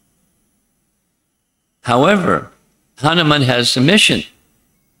 However, Hanuman has a mission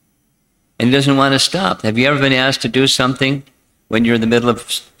and he doesn't want to stop. Have you ever been asked to do something when you're in the middle of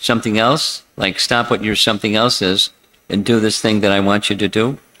something else? Like, stop what your something else is and do this thing that I want you to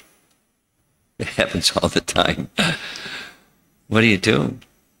do? It happens all the time. What do you do?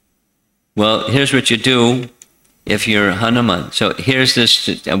 Well, here's what you do if you're Hanuman. So here's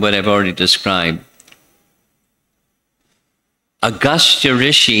this, what I've already described. Agastya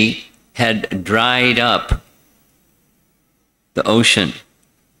Rishi had dried up the ocean.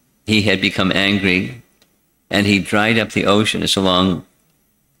 He had become angry and he dried up the ocean. It's a long,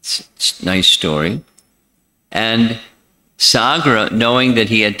 nice story. And Sagara, knowing that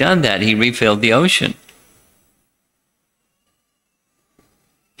he had done that, he refilled the ocean.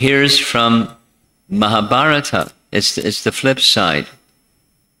 Here's from Mahabharata. It's the flip side.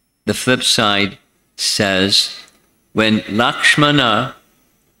 The flip side says, when Lakshmana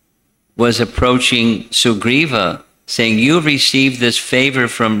was approaching Sugriva, saying, you've received this favor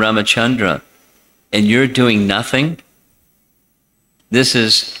from Ramachandra, and you're doing nothing, this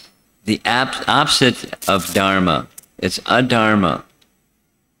is the opposite of dharma. It's adharma.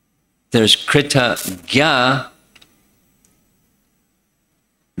 There's kritagya,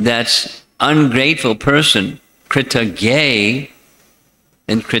 that's ungrateful person, kritagya,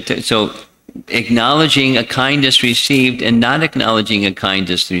 and so acknowledging a kindness received and not acknowledging a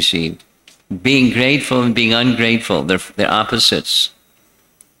kindness received. Being grateful and being ungrateful, they're opposites.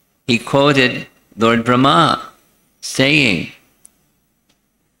 He quoted Lord Brahma saying,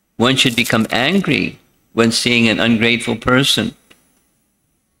 one should become angry when seeing an ungrateful person.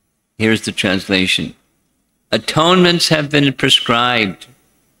 Here's the translation. Atonements have been prescribed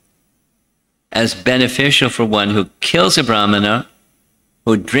as beneficial for one who kills a brahmana,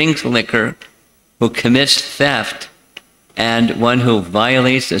 who drinks liquor, who commits theft, and one who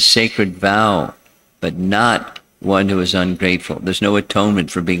violates a sacred vow, but not one who is ungrateful. There's no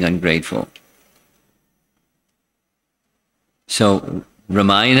atonement for being ungrateful. So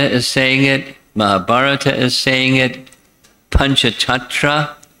Ramayana is saying it, Mahabharata is saying it,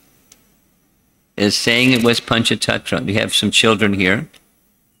 Panchatattva is saying it. What's Panchatattva? We have some children here.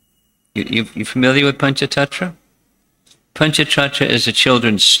 You familiar with Panchatattva? Panchatattva is a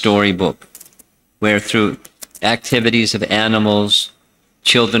children's storybook where through activities of animals,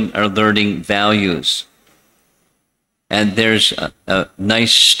 children are learning values. And there's a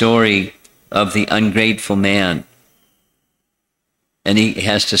nice story of the ungrateful man. And he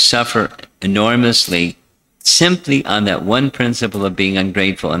has to suffer enormously simply on that one principle of being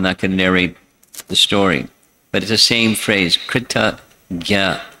ungrateful. I'm not going to narrate the story, but it's the same phrase,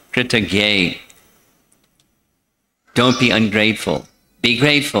 kritagya, kritagya. Don't be ungrateful. Be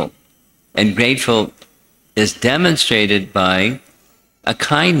grateful. And grateful is demonstrated by a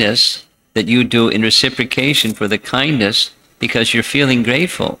kindness that you do in reciprocation for the kindness because you're feeling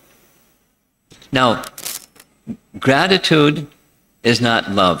grateful. Now, gratitude is not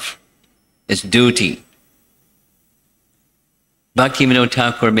love. It's duty. Bhaktivinoda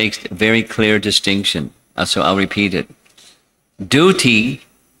Thakur makes a very clear distinction, so I'll repeat it. Duty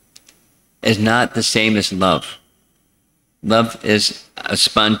is not the same as love. Love is a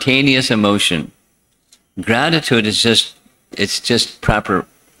spontaneous emotion. Gratitude is just proper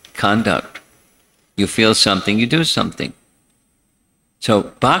conduct. You feel something, you do something.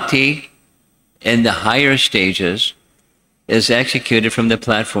 So bhakti in the higher stages is executed from the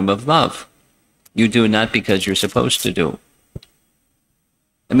platform of love. You do not because you're supposed to do.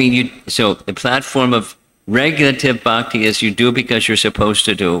 I mean, so the platform of regulative bhakti is you do because you're supposed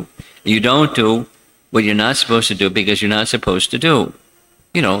to do. You don't do what you're not supposed to do because you're not supposed to do.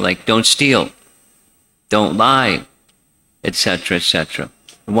 You know, like don't steal, don't lie, etc., etc.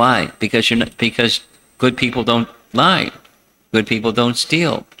 Why? Because good people don't lie. Good people don't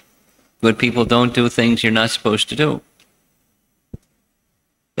steal. Good people don't do things you're not supposed to do.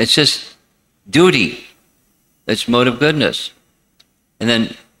 It's just duty. It's mode of goodness. And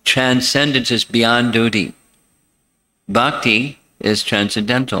then transcendence is beyond duty. Bhakti is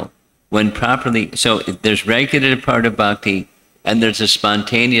transcendental. When properly, so there's regulated part of bhakti and there's a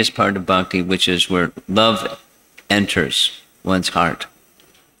spontaneous part of bhakti, which is where love enters one's heart.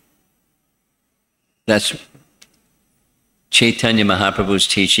 That's Chaitanya Mahaprabhu's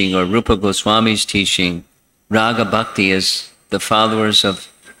teaching or Rupa Goswami's teaching. Raga Bhakti is the followers of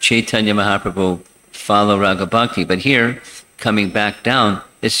Chaitanya Mahaprabhu follow Raga Bhakti. But here, coming back down,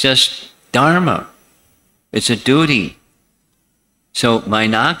 it's just dharma. It's a duty. So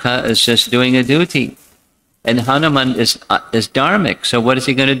Mainaka is just doing a duty. And Hanuman is dharmic. So what is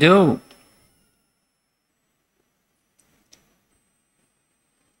he going to do?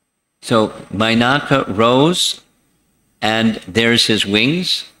 So Mainaka rose, and there's his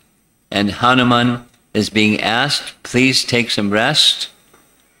wings, and Hanuman is being asked, please take some rest,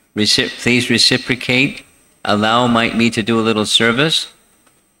 please reciprocate, allow me to do a little service.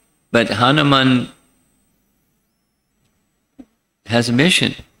 But Hanuman has a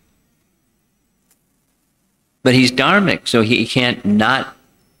mission. But he's dharmic, so he can't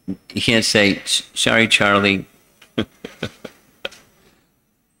say, sorry, Charlie.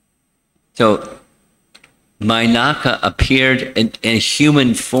 So Mainaka appeared in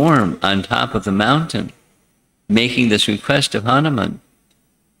human form on top of the mountain, making this request of Hanuman.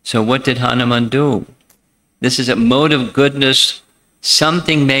 So what did Hanuman do? This is a mode of goodness.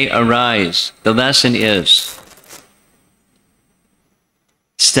 Something may arise. The lesson is,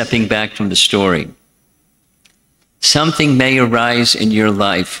 stepping back from the story, something may arise in your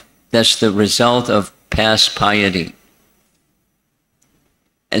life that's the result of past piety.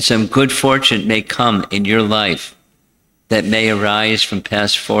 And some good fortune may come in your life that may arise from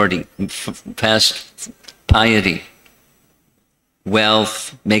past piety.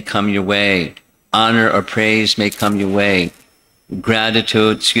 Wealth may come your way. Honor or praise may come your way.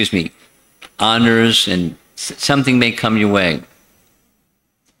 Gratitude, honors, and something may come your way.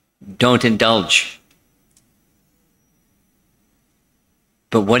 Don't indulge.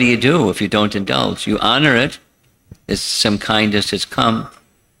 But what do you do if you don't indulge? You honor it. It's some kindness has come.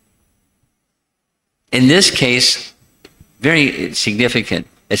 In this case, very significant.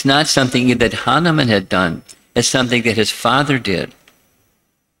 It's not something that Hanuman had done. It's something that his father did.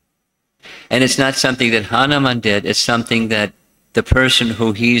 And it's not something that Hanuman did. It's something that the person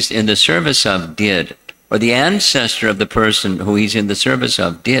who he's in the service of did, or the ancestor of the person who he's in the service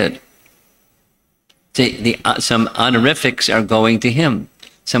of did. Some honorifics are going to him.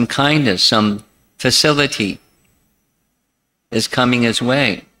 Some kindness, some facility is coming his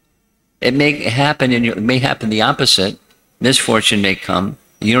way. It may happen the opposite. Misfortune may come.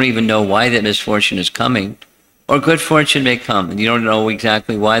 You don't even know why that misfortune is coming. Or good fortune may come, and you don't know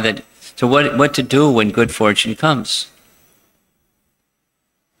exactly why that. So what to do when good fortune comes?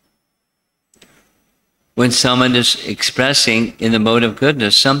 When someone is expressing in the mode of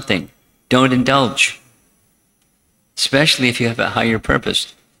goodness something, don't indulge. Especially if you have a higher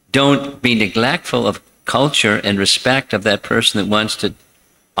purpose. Don't be neglectful of culture and respect of that person that wants to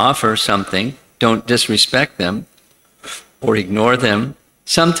offer something. Don't disrespect them or ignore them.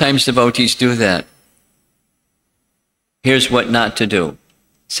 Sometimes devotees do that. Here's what not to do.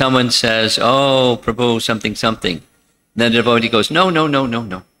 Someone says, oh, Prabhu, something, something. Then the devotee goes, no, no, no, no,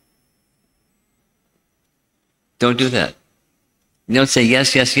 no. Don't do that. You don't say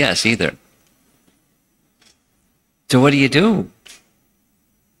yes, yes, yes either. So what do?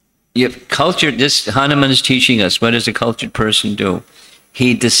 You have culture. This Hanuman is teaching us, what does a cultured person do?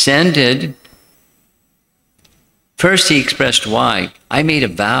 He descended. First he expressed why. I made a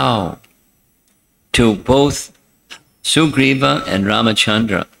vow to both Sugriva and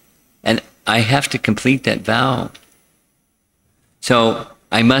Ramachandra, and I have to complete that vow. So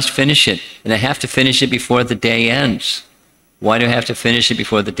I must finish it, and I have to finish it before the day ends. Why do I have to finish it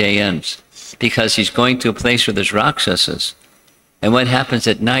before the day ends? Because he's going to a place where there's Rakshasas. And what happens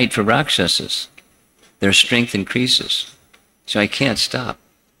at night for Rakshasas? Their strength increases. So I can't stop.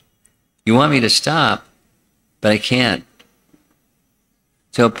 You want me to stop, but I can't.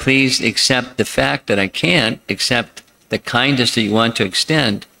 So please accept the fact that I can't, accept the kindness that you want to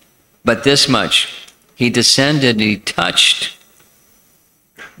extend. But this much, he descended and he touched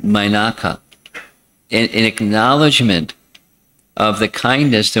Mainaka in acknowledgement of the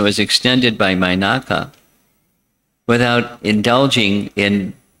kindness that was extended by Mainaka without indulging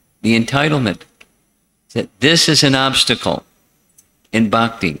in the entitlement. That this is an obstacle in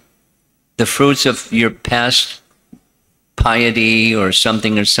bhakti. The fruits of your past piety or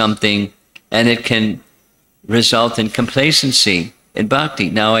something, and it can result in complacency in bhakti.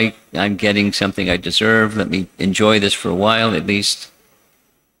 Now I'm getting something I deserve. Let me enjoy this for a while at least.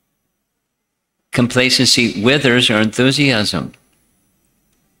 Complacency withers our enthusiasm.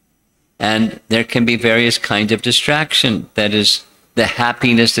 And there can be various kinds of distraction. That is the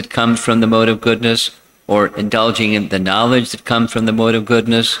happiness that comes from the mode of goodness, or indulging in the knowledge that comes from the mode of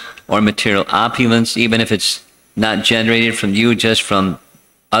goodness, or material opulence, even if it's not generated from you, just from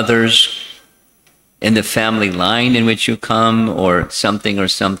others. in the family line in which you come, or something or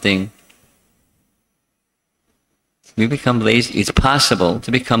something. We become lazy. It's possible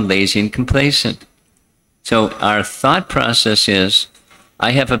to become lazy and complacent. So our thought process is,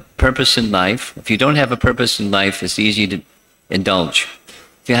 I have a purpose in life. If you don't have a purpose in life, it's easy to indulge.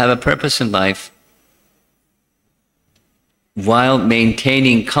 If you have a purpose in life, while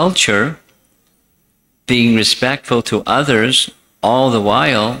maintaining culture, being respectful to others, all the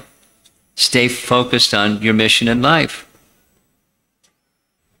while, stay focused on your mission in life.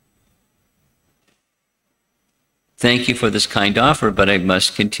 Thank you for this kind offer, but I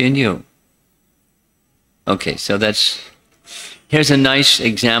must continue. Okay, so here's a nice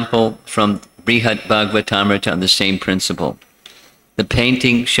example from Brihat Bhagavatamrita on the same principle. The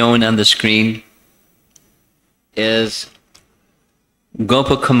painting shown on the screen is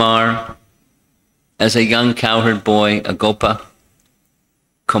Gopakumar as a young cowherd boy, a Gopa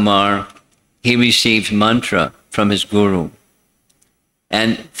Kumar. He received mantra from his guru.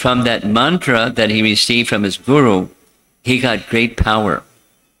 And from that mantra that he received from his guru, he got great power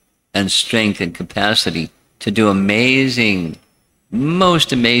and strength and capacity to do amazing,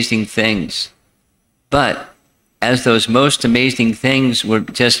 most amazing things. But as those most amazing things were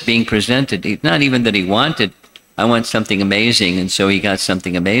just being presented, not even that he wanted, I want something amazing, and so he got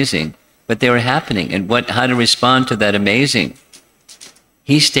something amazing, but they were happening. And how to respond to that amazing?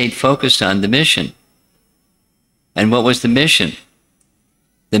 He stayed focused on the mission. And what was the mission?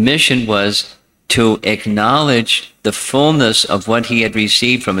 The mission was to acknowledge the fullness of what he had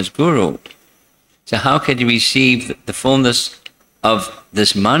received from his guru. So how could he receive the fullness of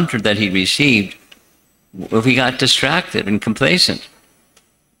this mantra that he received if he got distracted and complacent?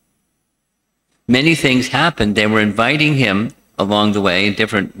 Many things happened. They were inviting him along the way in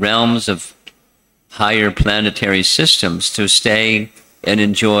different realms of higher planetary systems to stay and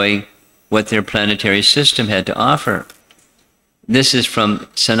enjoy what their planetary system had to offer. This is from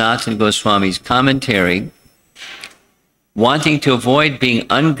Sanatana Goswami's commentary. Wanting to avoid being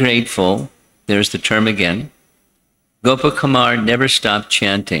ungrateful, there's the term again, Gopakumar never stopped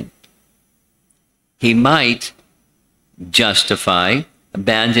chanting. He might justify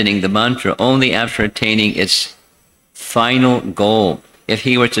abandoning the mantra only after attaining its final goal. If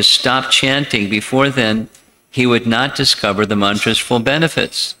he were to stop chanting before then, he would not discover the mantra's full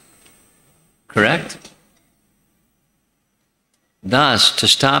benefits. Correct? Thus, to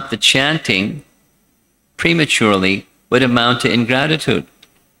stop the chanting prematurely would amount to ingratitude.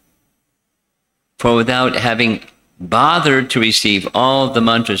 For without having bothered to receive all the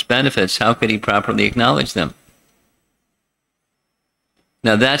mantra's benefits, how could he properly acknowledge them?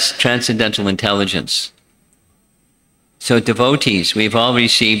 Now that's transcendental intelligence. So devotees, we've all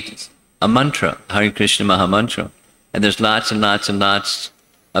received a mantra, Hare Krishna Maha Mantra, and there's lots and lots and lots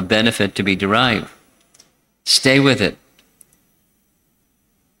of benefit to be derived. Stay with it.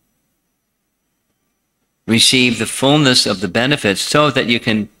 Receive the fullness of the benefits so that you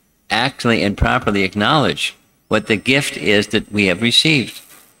can actually and properly acknowledge what the gift is that we have received.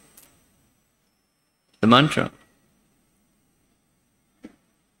 The mantra.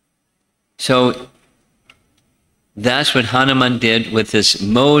 So that's what Hanuman did with this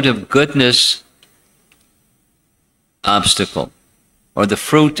mode of goodness obstacle, or the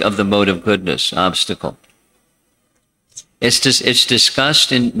fruit of the mode of goodness obstacle. It's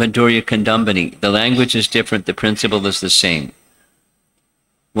discussed in Madhurya Kandambini. The language is different, the principle is the same.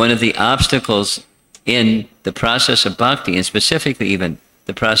 One of the obstacles in the process of bhakti, and specifically even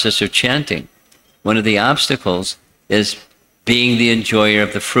the process of chanting, one of the obstacles is being the enjoyer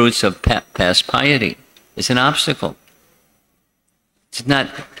of the fruits of past piety. It's an obstacle. It's not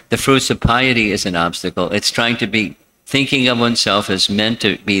the fruits of piety is an obstacle. It's trying to be thinking of oneself as meant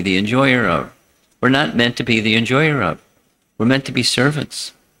to be the enjoyer of. We're not meant to be the enjoyer of. We're meant to be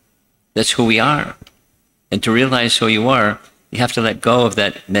servants. That's who we are. And to realize who you are, you have to let go of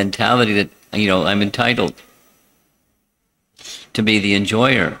that mentality that, I'm entitled to be the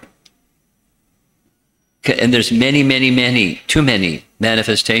enjoyer. And there's many, many, many, too many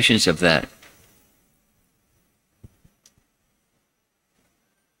manifestations of that.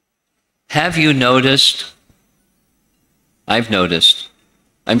 Have you noticed? I've noticed.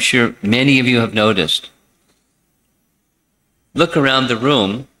 I'm sure many of you have noticed. Look around the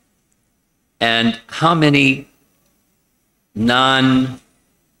room, and how many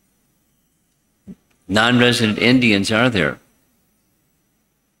non-resident Indians are there?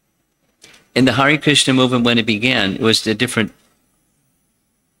 In the Hare Krishna movement, when it began, it was a different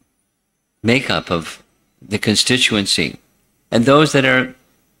makeup of the constituency. And those that are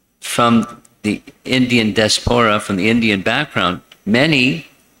from the Indian diaspora, from the Indian background, many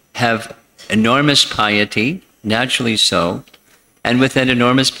have enormous piety, naturally so, and with that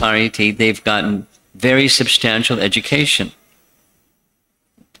enormous piety, they've gotten very substantial education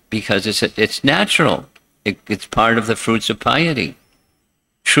because it's natural. It's part of the fruits of piety.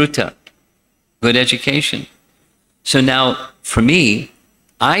 Shruta, good education. So now, for me,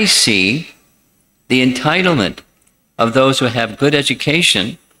 I see the entitlement of those who have good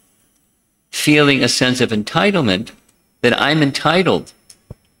education feeling a sense of entitlement that I'm entitled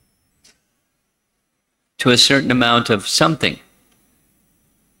to a certain amount of something.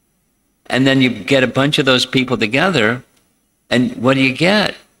 And then you get a bunch of those people together, and what do you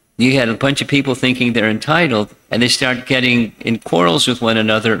get? You had a bunch of people thinking they're entitled, and they start getting in quarrels with one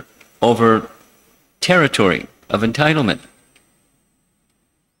another over territory of entitlement.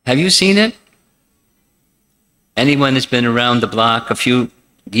 Have you seen it? Anyone that's been around the block a few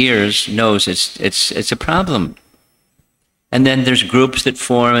years knows it's a problem. And then there's groups that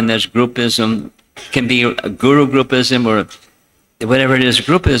form, and there's groupism. It can be a guru groupism or whatever it is,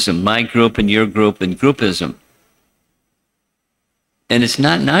 groupism, my group and your group and groupism. And it's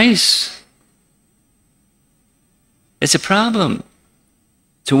not nice. It's a problem.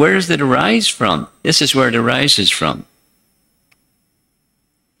 So where does it arise from? This is where it arises from.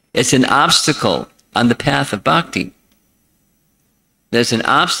 It's an obstacle on the path of bhakti. There's an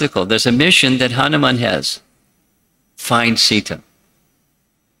obstacle. There's a mission that Hanuman has. Find Sita.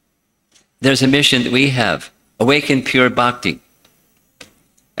 There's a mission that we have. Awaken pure bhakti.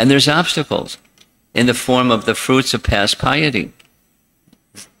 And there's obstacles in the form of the fruits of past piety.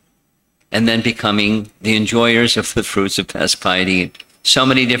 And then becoming the enjoyers of the fruits of past piety. So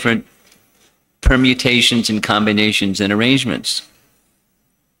many different permutations and combinations and arrangements.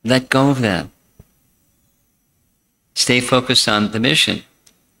 Let go of that. Stay focused on the mission.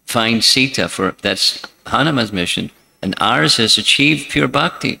 Find Sita, for that's Hanuman's mission. And ours is achieve pure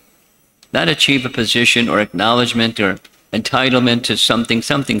bhakti. Not achieve a position or acknowledgement or entitlement to something,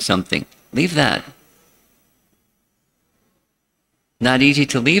 something, something. Leave that. Not easy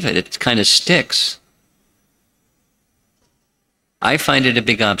to leave it. It kind of sticks. I find it a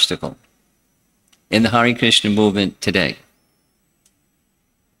big obstacle in the Hare Krishna movement today.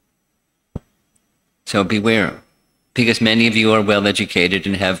 So beware, because many of you are well educated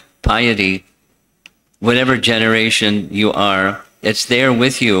and have piety. Whatever generation you are, it's there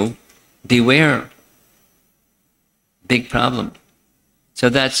with you. Beware. Big problem. So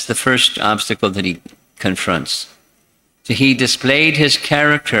that's the first obstacle that he confronts. So he displayed his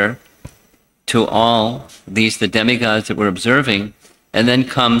character to all these, the demigods that we're observing, and then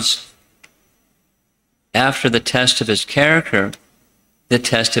comes, after the test of his character, the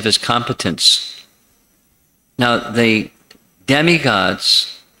test of his competence. Now, the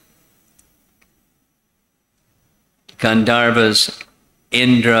demigods, Gandharvas,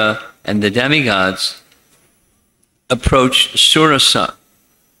 Indra, and the demigods approach Surasa.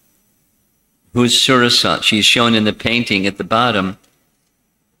 Who's Surasa? She's shown in the painting at the bottom.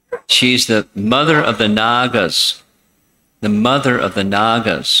 She's the mother of the Nagas, the mother of the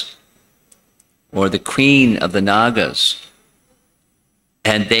Nagas, or the queen of the Nagas.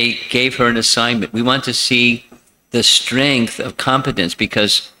 And they gave her an assignment. We want to see the strength of competence,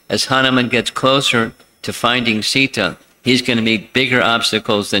 because as Hanuman gets closer to finding Sita, he's going to meet bigger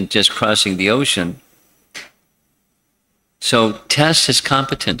obstacles than just crossing the ocean. So test his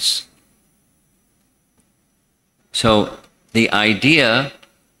competence. So the idea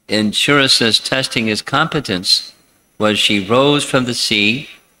in Surasa's testing his competence was she rose from the sea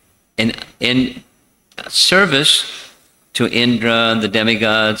in service to Indra and the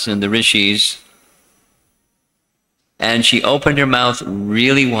demigods and the rishis, and she opened her mouth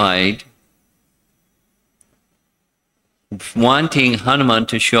really wide, wanting Hanuman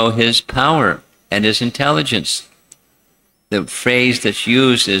to show his power and his intelligence. The phrase that's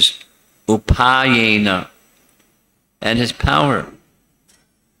used is upayena, and his power.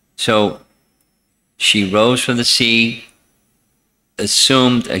 So she rose from the sea,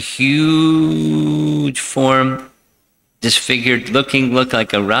 assumed a huge form, disfigured, looked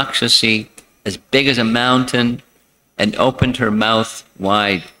like a Rakshasi, as big as a mountain, and opened her mouth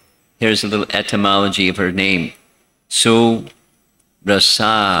wide. Here's a little etymology of her name. Surasa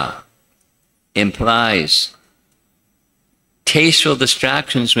implies tasteful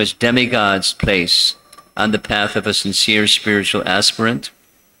distractions which demigods place on the path of a sincere spiritual aspirant.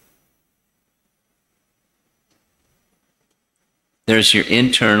 There's your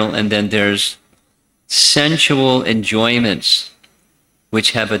internal, and then there's sensual enjoyments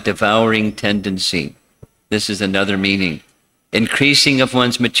which have a devouring tendency. This is another meaning. Increasing of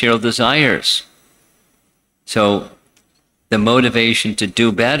one's material desires. So the motivation to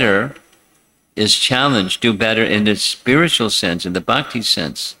do better is challenged, do better in the spiritual sense, in the bhakti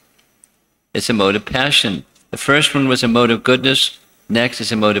sense. It's a mode of passion. The first one was a mode of goodness. Next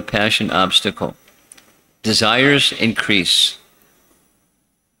is a mode of passion obstacle. Desires increase.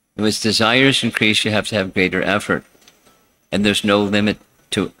 And as desires increase, you have to have greater effort. And there's no limit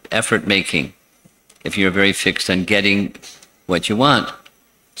to effort making if you're very fixed on getting what you want.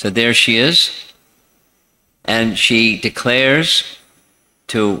 So there she is. And she declares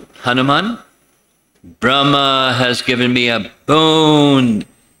to Hanuman, Brahma has given me a boon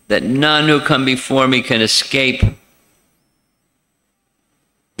that none who come before me can escape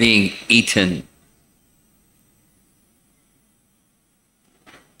being eaten.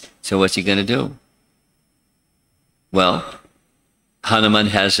 So what's he going to do? Well, Hanuman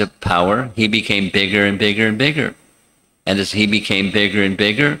has a power. He became bigger and bigger and bigger. And as he became bigger and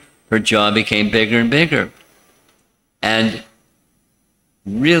bigger, her jaw became bigger and bigger. And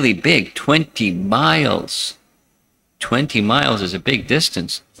really big, 20 miles. 20 miles is a big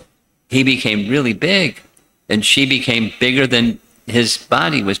distance. He became really big. And she became bigger than his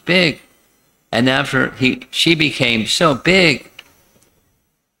body was big. And after she became so big,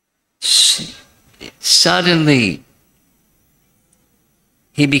 suddenly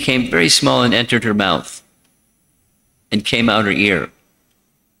he became very small and entered her mouth and came out her ear,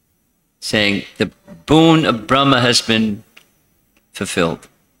 saying, the boon of Brahma has been fulfilled.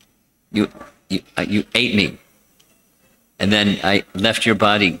 You ate me. And then I left your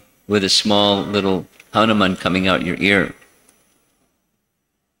body with a small little Hanuman coming out your ear.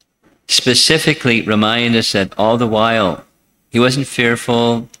 Specifically, Ramayana said all the while, he wasn't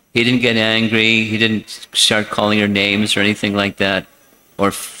fearful, he didn't get angry, he didn't start calling her names or anything like that,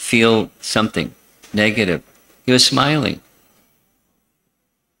 or feel something negative. He was smiling.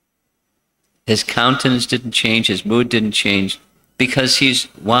 His countenance didn't change, his mood didn't change, because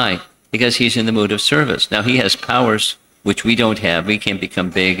why? Because he's in the mood of service. Now he has powers which we don't have. We can't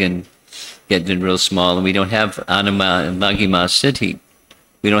become big and get real small, and we don't have Anuma and Laghima Siddhi.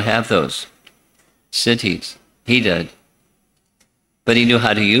 We don't have those siddhis. He did. But he knew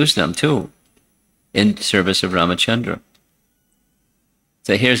how to use them too, in service of Ramachandra.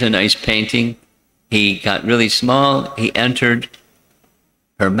 So here's a nice painting. He got really small, he entered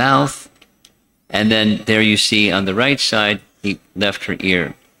her mouth, and then there you see on the right side, he left her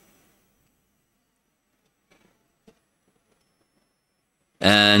ear.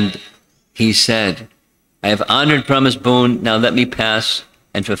 And he said, I have honored Brahma's boon, now let me pass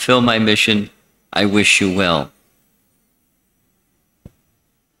and fulfill my mission. I wish you well.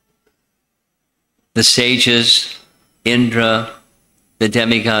 The sages, Indra, the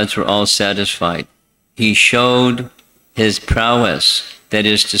demigods were all satisfied. He showed his prowess, that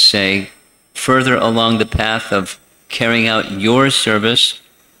is to say, further along the path of carrying out your service,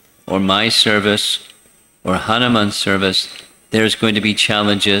 or my service, or Hanuman's service. There's going to be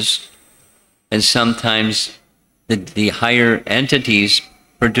challenges, and sometimes the higher entities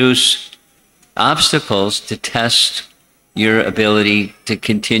produce obstacles to test your ability to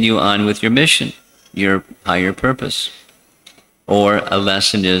continue on with your mission, your higher purpose. Or a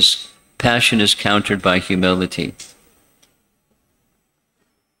lesson is, passion is countered by humility.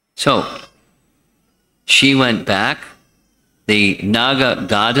 So, she went back. The Naga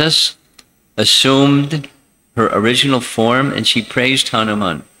goddess assumed her original form, and she praised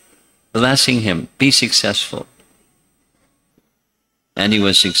Hanuman, blessing him, be successful. And he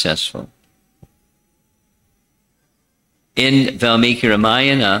was successful. In Valmiki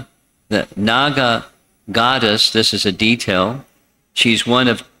Ramayana, the Naga goddess, this is a detail, she's one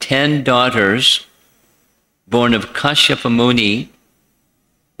of 10 daughters born of Kashyapa Muni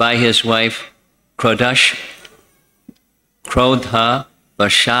by his wife Krodha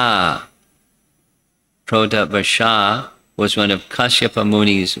Vasha. Krodha Vasha was one of Kashyapa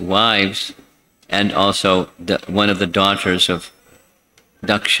Muni's wives, and also one of the daughters of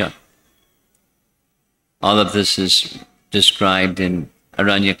Daksha. All of this is described in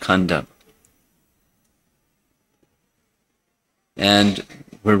Aranyakanda. And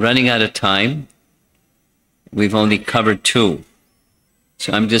we're running out of time. We've only covered 2.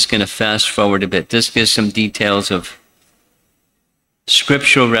 So I'm just going to fast forward a bit. This gives some details of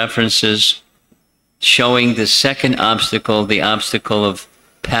scriptural references showing the second obstacle, the obstacle of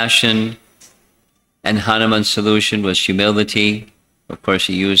passion, and Hanuman's solution was humility. Of course,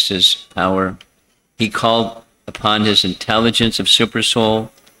 he used his power. He called upon his intelligence of supersoul,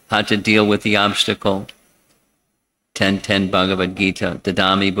 how to deal with the obstacle. 10:10 Bhagavad Gita,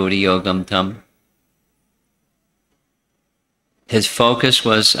 Dadami Buddhi Yogam Tam. His focus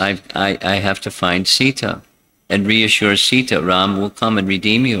was, I have to find Sita and reassure Sita, Ram will come and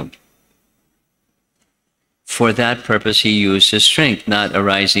redeem you. for that purpose he used his strength, not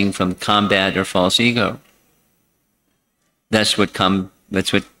arising from combat or false ego. That's what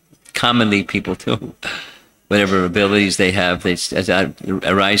commonly people do. Whatever abilities they have, as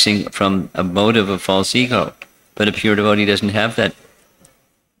arising from a motive of false ego. But a pure devotee doesn't have that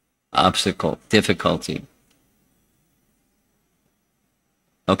obstacle, difficulty.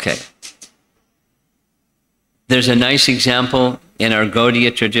 Okay. There's a nice example in our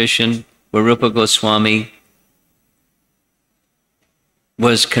Gaudiya tradition where Rupa Goswami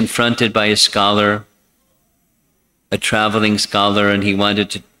was confronted by a scholar, a traveling scholar, and he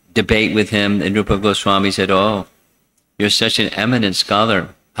wanted to debate with him, and Rupa Goswami said, "Oh, you're such an eminent scholar.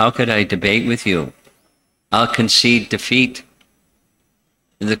 How could I debate with you? I'll concede defeat."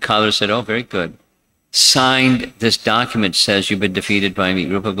 And the scholar said, "Oh, very good. Signed, this document says you've been defeated by me."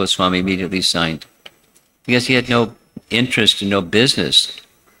 Rupa Goswami immediately signed, because he had no interest and no business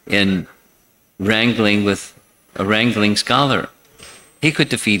in wrangling with a wrangling scholar. He could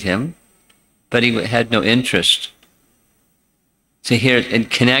defeat him, but he had no interest. So here, in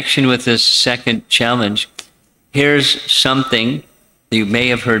connection with this second challenge, here's something that you may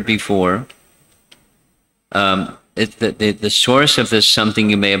have heard before. The source of this something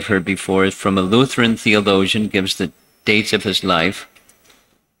you may have heard before is from a Lutheran theologian, gives the dates of his life.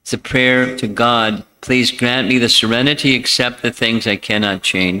 It's a prayer to God: "Please grant me the serenity to accept the things I cannot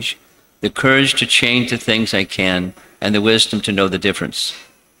change, the courage to change the things I can, and the wisdom to know the difference."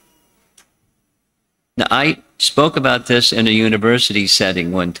 Now, I spoke about this in a university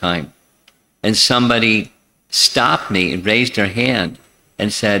setting one time, and somebody stopped me and raised their hand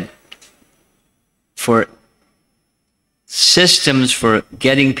and said, for systems for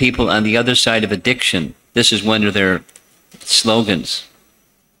getting people on the other side of addiction, this is one of their slogans.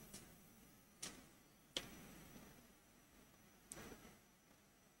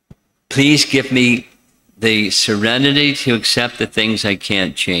 Please give me the serenity to accept the things I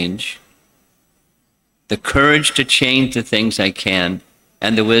can't change, the courage to change the things I can,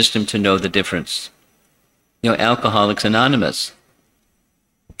 and the wisdom to know the difference. You know, Alcoholics Anonymous,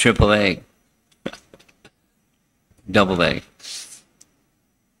 AAA, AA.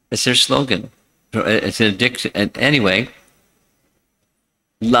 It's their slogan. It's an addiction. And anyway,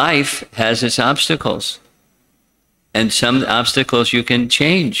 life has its obstacles. And some obstacles you can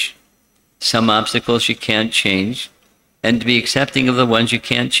change. Some obstacles you can't change. And to be accepting of the ones you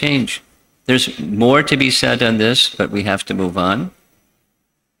can't change. There's more to be said on this, but we have to move on.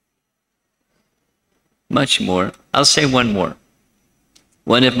 Much more. I'll say one more.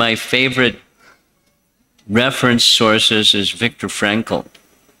 One of my favorite reference sources is Viktor Frankl.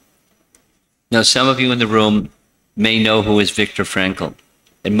 Now, some of you in the room may know who is Viktor Frankl,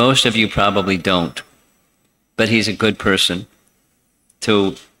 and most of you probably don't. But he's a good person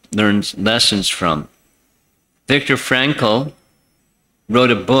to learn lessons from. Viktor Frankl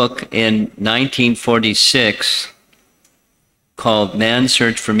wrote a book in 1946 called Man's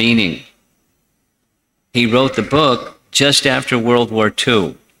Search for Meaning. He wrote the book just after World War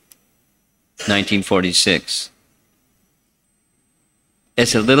II, 1946.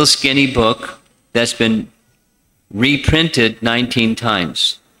 It's a little skinny book that's been reprinted 19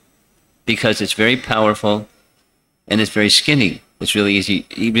 times because it's very powerful and it's very skinny. It's really easy,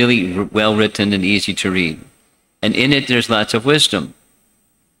 really well written and easy to read. And in it, there's lots of wisdom.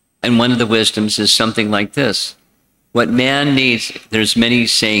 And one of the wisdoms is something like this. What man needs, there's many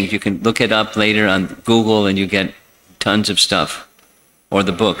sayings. You can look it up later on Google and you get tons of stuff. Or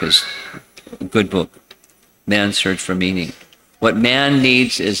the book is a good book, Man's Search for Meaning. What man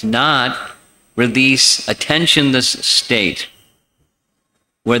needs is not release, attentionless state,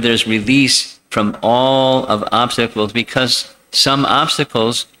 where there's release from all of obstacles, because some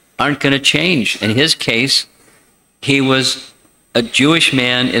obstacles aren't going to change. In his case, he was a Jewish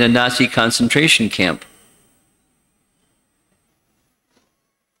man in a Nazi concentration camp.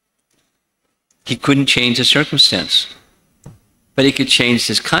 He couldn't change the circumstance, but he could change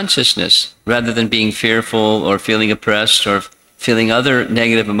his consciousness. Rather than being fearful or feeling oppressed or feeling other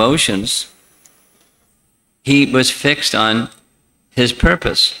negative emotions, he was fixed on his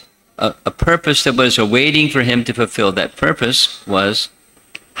purpose, a purpose that was awaiting for him to fulfill. That purpose was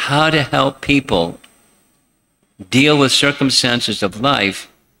how to help people deal with circumstances of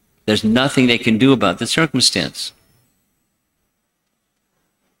life. There's nothing they can do about the circumstance.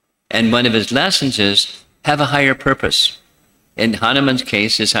 And one of his lessons is have a higher purpose. In Hanuman's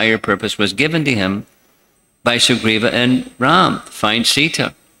case, his higher purpose was given to him by Sugriva and Ram. Find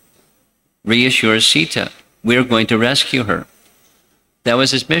Sita. Reassure Sita. We're going to rescue her. That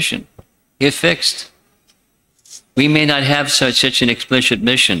was his mission. He had fixed. We may not have such an explicit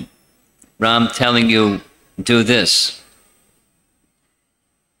mission. Ram telling you do this.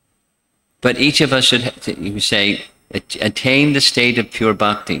 But each of us should, you say, attain the state of pure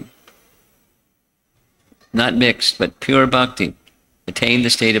bhakti. Not mixed, but pure bhakti. Attain the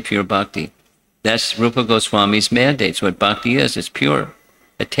state of pure bhakti. That's Rupa Goswami's mandate. It's what bhakti is. It's pure.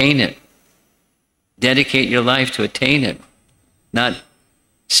 Attain it. Dedicate your life to attain it. Not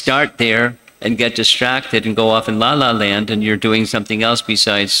start there and get distracted and go off in la-la land and you're doing something else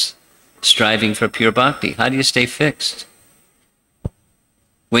besides striving for pure bhakti. How do you stay fixed?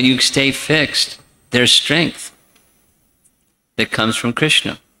 When you stay fixed, there's strength that comes from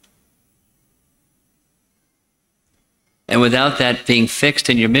Krishna. And without that being fixed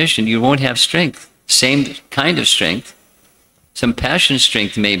in your mission, you won't have strength. Same kind of strength. Some passion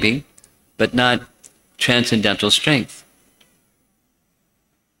strength maybe, but not transcendental strength.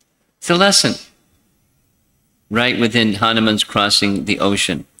 It's a lesson right within Hanuman's crossing the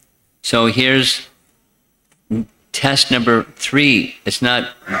ocean. So here's test number 3. It's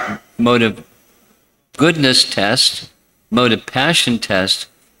not mode of goodness test, mode of passion test.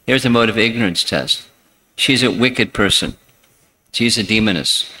 Here's a mode of ignorance test. She's a wicked person. She's a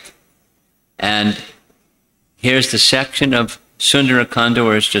demoness. And here's the section of Sundarakanda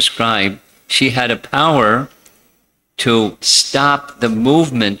where it's described. She had a power to stop the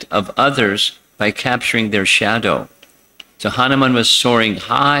movement of others by capturing their shadow. So Hanuman was soaring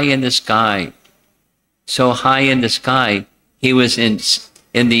high in the sky. So high in the sky, he was in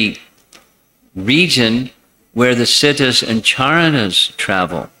the region where the Siddhas and Charanas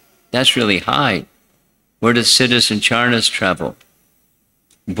travel. That's really high. Where do Siddhas and Charanas travel?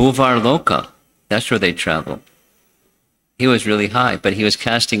 Bhuvar Loka. That's where they travel. He was really high, but he was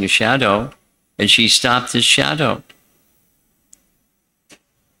casting a shadow, and she stopped his shadow.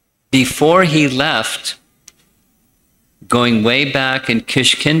 Before he left, going way back in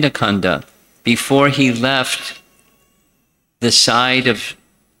Kishkindakanda, before he left the side of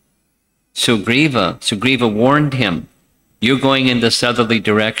Sugriva, Sugriva warned him, you're going in the southerly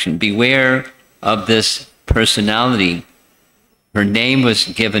direction. Beware of this personality. Her name was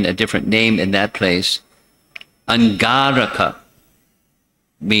given a different name in that place. Angaraka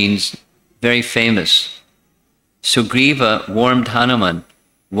means very famous. Sugriva warned Hanuman,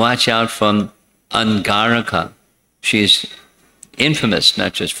 watch out from Angaraka. She's infamous,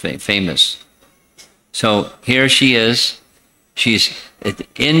 not just famous. So here she is. She's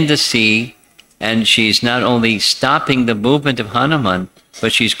in the sea, and she's not only stopping the movement of Hanuman,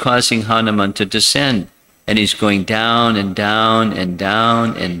 but she's causing Hanuman to descend. And he's going down and down and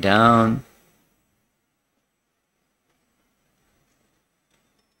down and down.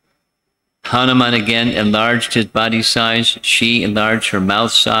 Hanuman again enlarged his body size. She enlarged her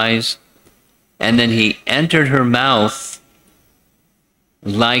mouth size. And then he entered her mouth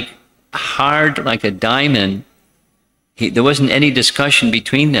hard like a diamond. There wasn't any discussion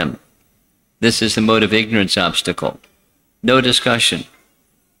between them. This is the mode of ignorance obstacle. No discussion.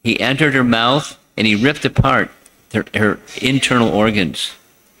 He entered her mouth and he ripped apart her internal organs.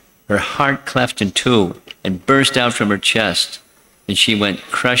 Her heart cleft in two and burst out from her chest, and she went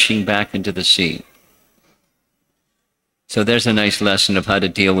crushing back into the sea. So there's a nice lesson of how to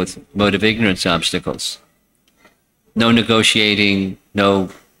deal with mode of ignorance obstacles. No negotiating, no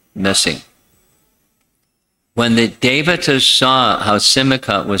messing. When the Devatas saw how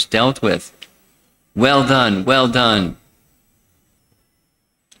Simika was dealt with, well done, well done.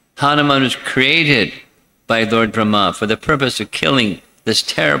 Hanuman was created by Lord Brahma for the purpose of killing this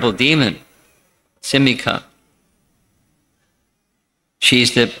terrible demon, Simika.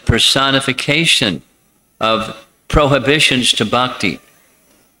 She's the personification of prohibitions to bhakti,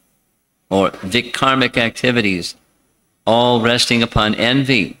 or vikarmic activities, all resting upon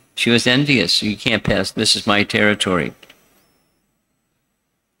envy. She was envious. You can't pass. This is my territory.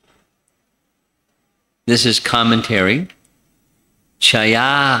 This is commentary.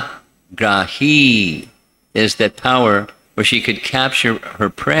 Chaya grahi is that power where she could capture her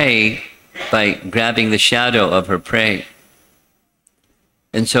prey by grabbing the shadow of her prey.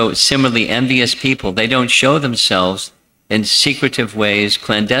 And so similarly, envious people, they don't show themselves in secretive ways,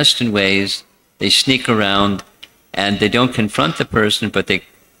 clandestine ways. They sneak around and they don't confront the person, but they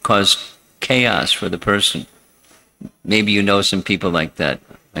cause chaos for the person. Maybe you know some people like that.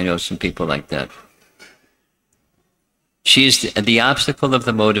 I know some people like that. She's the obstacle of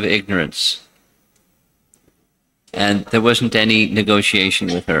the mode of ignorance. And there wasn't any negotiation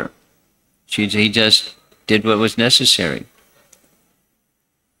with her. He just did what was necessary.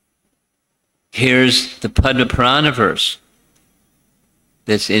 Here's the Padma Purana verse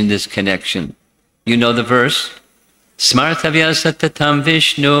that's in this connection. You know the verse? Smarthavya satatam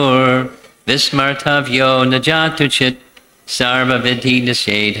vishnur Vismartavyo najatuchit sarva vidhi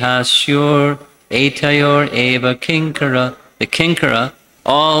nishedhasyur etayor eva kinkara. The kinkara,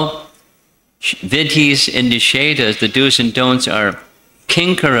 all vidhis and nishedas, the do's and don'ts, are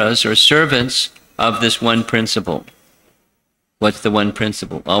kinkaras or servants of this one principle. What's the one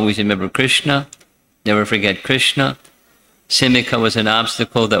principle? Always remember Krishna, never forget Krishna. Simika was an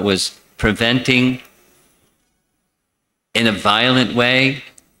obstacle that was preventing, in a violent way,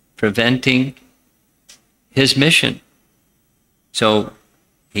 preventing his mission. So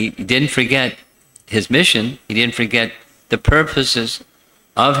he didn't forget his mission, he didn't forget the purposes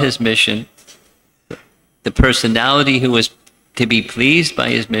of his mission, the personality who was to be pleased by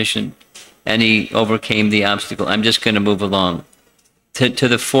his mission, and he overcame the obstacle. I'm just going to move along to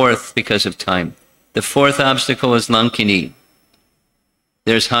the fourth because of time. The fourth obstacle is Lankini.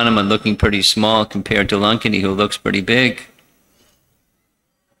 There's Hanuman looking pretty small compared to Lankini, who looks pretty big.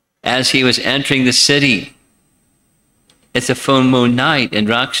 As he was entering the city, it's a full moon night, and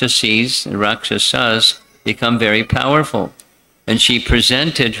Rakshasis and Rakshasas become very powerful. And she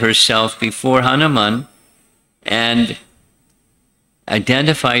presented herself before Hanuman and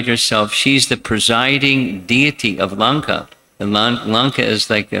identified herself. She's the presiding deity of Lanka. And Lanka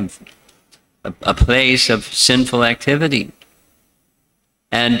is like a place of sinful activity.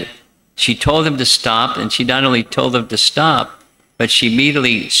 And she told him to stop, and she not only told him to stop, but she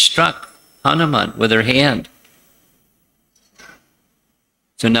immediately struck Hanuman with her hand.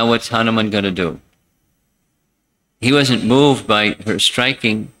 So now what's Hanuman going to do? He wasn't moved by her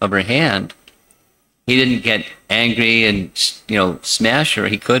striking of her hand. He didn't get angry and, smash her.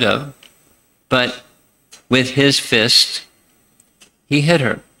 He could have. But with his fist, he hit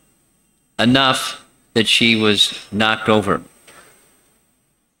her enough that she was knocked over.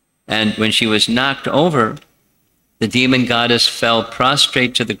 And when she was knocked over, the demon goddess fell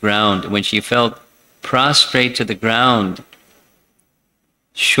prostrate to the ground. When she fell prostrate to the ground,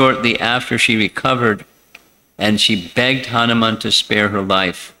 shortly after she recovered, and she begged Hanuman to spare her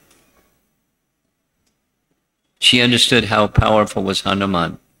life. She understood how powerful was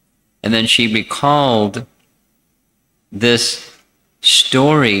Hanuman. And then she recalled this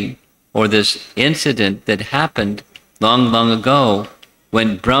story or this incident that happened long, long ago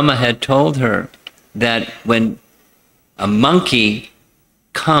when Brahma had told her that when a monkey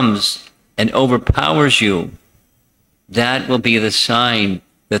comes and overpowers you, that will be the sign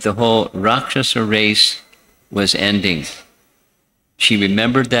that the whole Rakshasa race was ending. She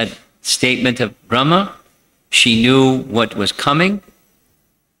remembered that statement of Brahma. She knew what was coming,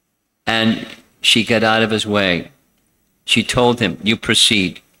 and she got out of his way. She told him, "You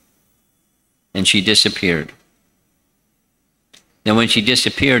proceed." And she disappeared. Now, when she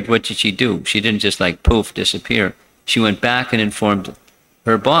disappeared, what did she do? She didn't just like poof, disappear. She went back and informed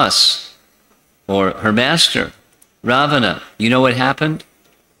her boss or her master, Ravana. You know what happened?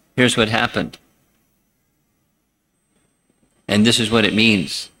 Here's what happened. And this is what it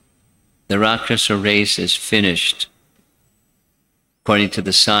means. The Rakshasa race is finished, according to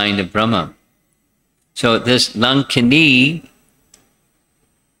the sign of Brahma. So this Lankini,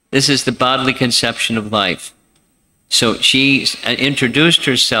 this is the bodily conception of life. So she introduced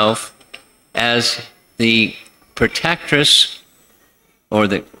herself as the protectress or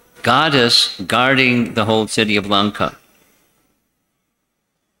the goddess guarding the whole city of Lanka.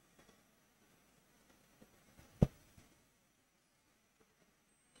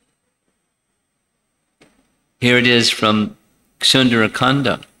 Here it is from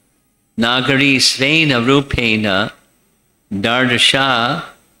Sundarakanda. Nagari Svena Rupena Dardasha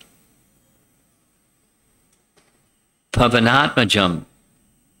Pavanatmajam.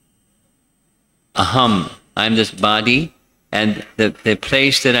 Aham, I'm this body, and the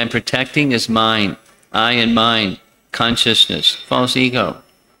place that I'm protecting is mine. I and mine, consciousness, false ego.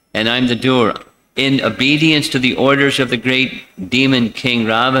 And I'm the doer. In obedience to the orders of the great demon king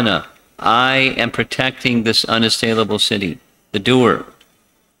Ravana, I am protecting this unassailable city, the doer.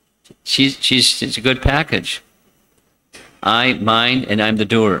 She's a good package. I, mine, and I'm the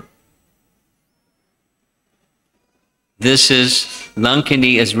doer. This is,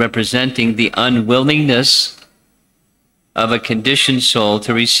 Lankini is representing the unwillingness of a conditioned soul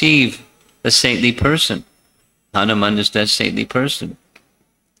to receive a saintly person. Hanuman is that saintly person.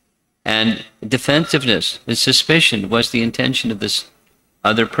 And defensiveness and suspicion. What's the intention of this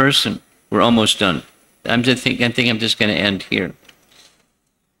other person? We're almost done. I think I'm just going to end here.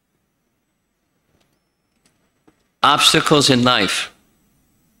 Obstacles in life.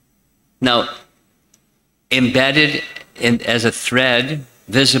 Now, embedded as a thread,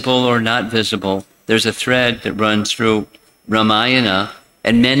 visible or not visible, there's a thread that runs through Ramayana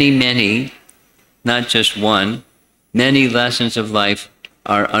and many, many not just one. Many lessons of life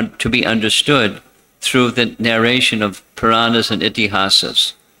are to be understood through the narration of Puranas and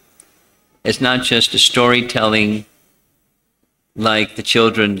Itihasas. It's not just a storytelling like the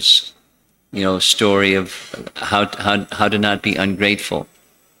children's, story of how to not be ungrateful.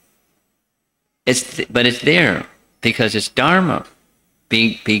 But it's there because it's Dharma.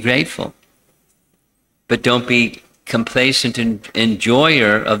 Be grateful. But don't be complacent and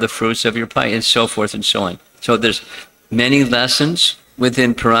enjoyer of the fruits of your piety, and so forth and so on. So there's many lessons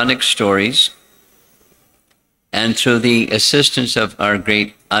within Puranic stories, and through the assistance of our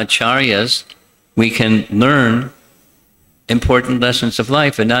great acharyas, we can learn important lessons of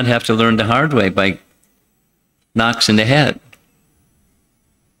life and not have to learn the hard way by knocks in the head.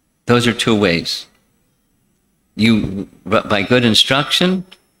 Those are two ways. By good instruction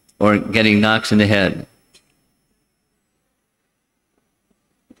or getting knocks in the head.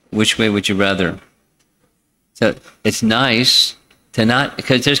 Which way would you rather? So it's nice to not,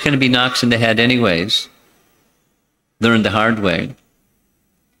 because there's going to be knocks in the head anyways. Learn the hard way.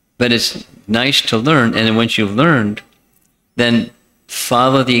 But it's nice to learn, and then once you've learned, then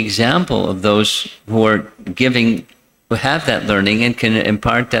follow the example of those who are who have that learning and can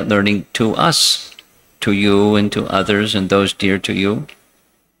impart that learning to us, to you and to others and those dear to you.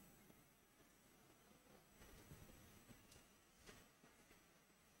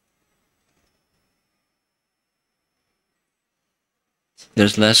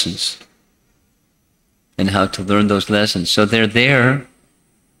 There's lessons and how to learn those lessons. So they're there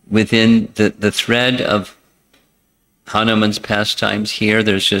within the thread of Hanuman's pastimes here.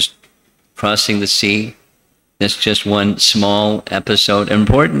 There's just crossing the sea. That's just one small episode,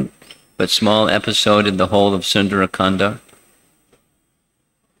 important, but small episode in the whole of Sundarakanda.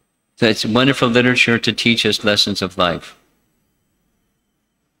 So it's wonderful literature to teach us lessons of life.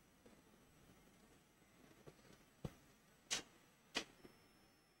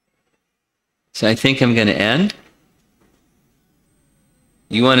 So I think I'm going to end.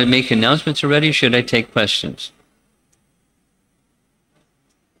 You want to make announcements already, or should I take questions?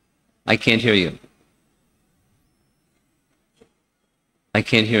 I can't hear you. I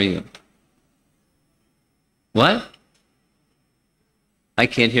can't hear you. What? I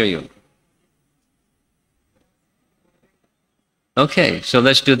can't hear you. Okay, so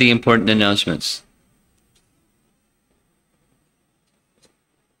let's do the important announcements.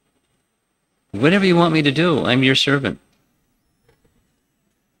 Whatever you want me to do, I'm your servant.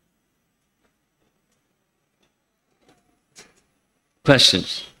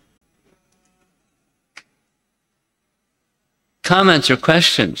 Questions? Comments or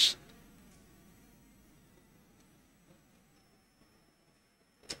questions?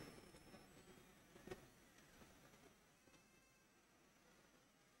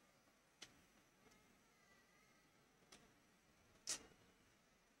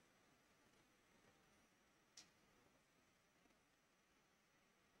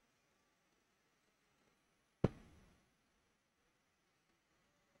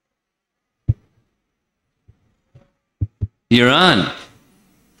 You're on.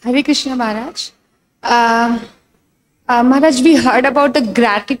 Hare Krishna Maharaj. Maharaj, we heard about the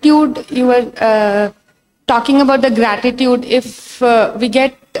gratitude. You were talking about the gratitude. If we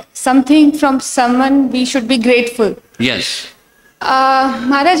get something from someone, we should be grateful. Yes.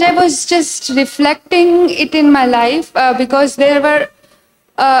 Maharaj, I was just reflecting it in my life because there were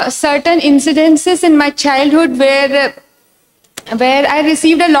certain incidences in my childhood where I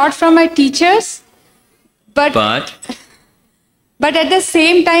received a lot from my teachers, but at the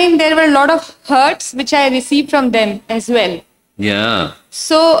same time, there were a lot of hurts which I received from them as well. Yeah.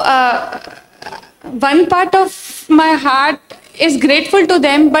 So, one part of my heart is grateful to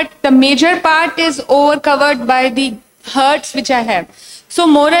them, but the major part is overcovered by the hurts which I have. So,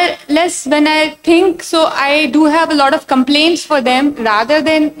 more or less, when I think, so I do have a lot of complaints for them rather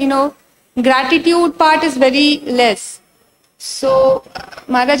than, gratitude part is very less. So,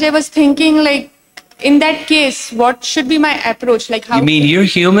 Maharaj, I was thinking like, in that case, what should be my approach? Like how? You mean you're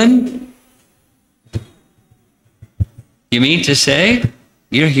human? You mean to say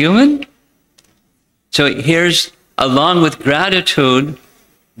you're human? So here's, along with gratitude,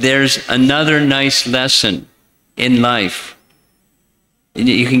 there's another nice lesson in life.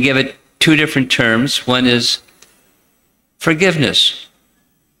 You can give it two different terms. One is forgiveness.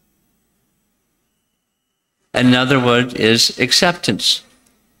 Another word is acceptance.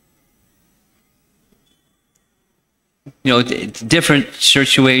 Different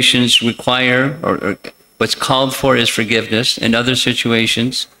situations require, or what's called for is forgiveness, and other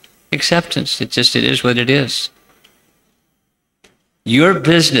situations, acceptance. It is what it is. Your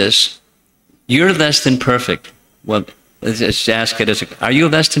business, You're less than perfect. Well, let's ask it as are you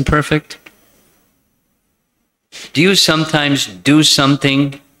less than perfect? Do you sometimes do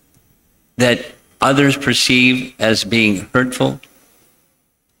something that others perceive as being hurtful?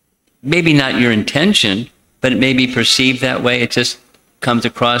 Maybe not your intention, but it may be perceived that way. It just comes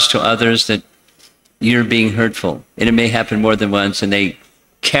across to others that you're being hurtful. And it may happen more than once, and they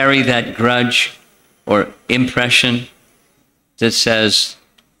carry that grudge or impression that says,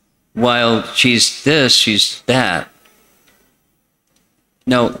 while she's this, she's that.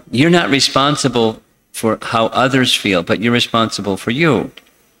 No, you're not responsible for how others feel, but you're responsible for you.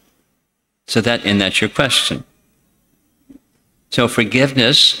 So that's your question. So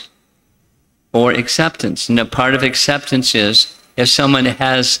forgiveness or acceptance. And a part of acceptance is if someone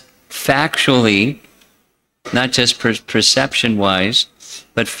has factually, not just perception-wise,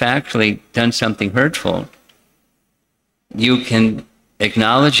 but factually done something hurtful, you can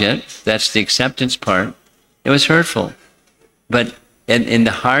acknowledge it. That's the acceptance part. It was hurtful. But in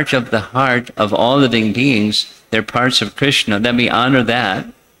the heart of all living beings, they're parts of Krishna. Let me honor that.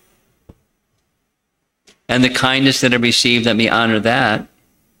 And the kindness that I received, let me honor that.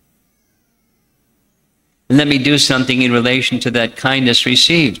 And let me do something in relation to that kindness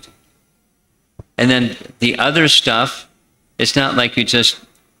received. And then the other stuff, it's not like you just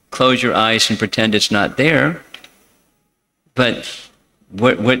close your eyes and pretend it's not there. But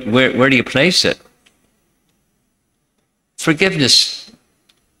where do you place it? Forgiveness.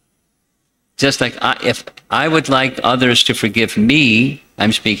 Just like if I would like others to forgive me,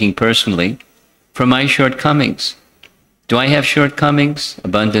 I'm speaking personally, for my shortcomings. Do I have shortcomings?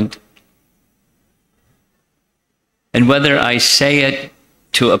 Abundant. And whether I say it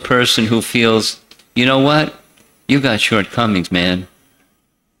to a person who feels, you know what? You got shortcomings, man.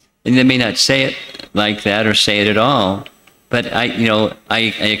 And they may not say it like that or say it at all, but I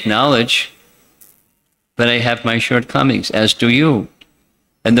acknowledge, but I have my shortcomings, as do you.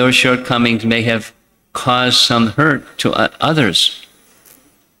 And those shortcomings may have caused some hurt to others.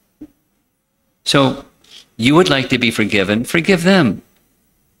 So you would like to be forgiven, forgive them.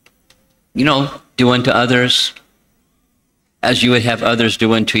 Do unto others as you would have others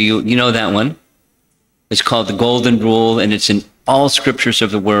do unto you. You know that one. It's called the Golden Rule, and it's in all scriptures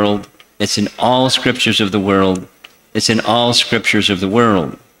of the world. It's in all scriptures of the world. It's in all scriptures of the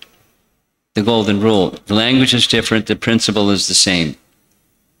world. The Golden Rule. The language is different. The principle is the same.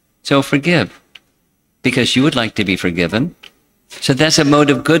 So forgive, because you would like to be forgiven. So that's a mode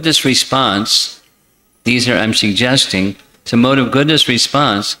of goodness response. These are, I'm suggesting, it's a mode of goodness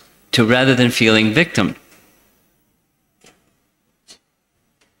response to rather than feeling victim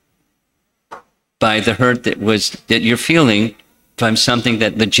by the hurt that you're feeling from something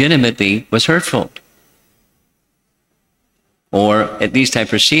that legitimately was hurtful. Or at least I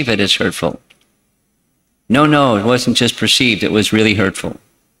perceive it as hurtful. No, it wasn't just perceived, it was really hurtful.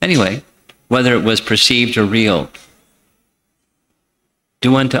 Anyway, whether it was perceived or real,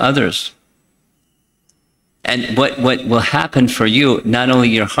 do unto others. And what will happen for you, not only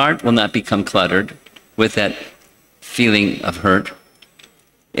your heart will not become cluttered with that feeling of hurt,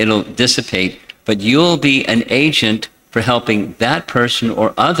 it'll dissipate, but you'll be an agent for helping that person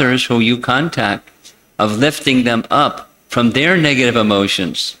or others who you contact, of lifting them up from their negative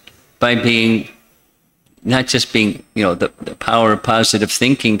emotions by being, not just being, the power of positive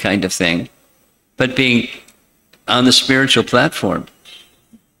thinking kind of thing, but being on the spiritual platform.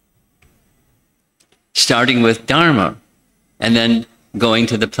 Starting with Dharma and then going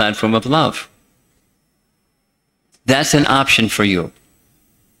to the platform of love. That's an option for you.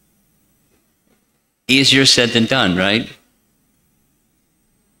 Easier said than done, right?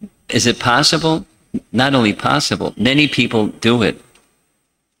 Is it possible? Not only possible, many people do it.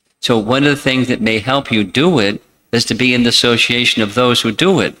 So one of the things that may help you do it is to be in the association of those who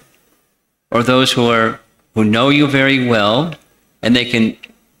do it, or those who know you very well, and they can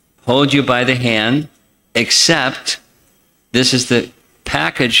hold you by the hand, except this is the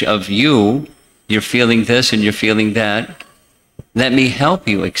package of you. You're feeling this and you're feeling that. Let me help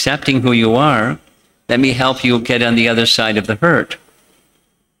you, accepting who you are. Let me help you get on the other side of the hurt.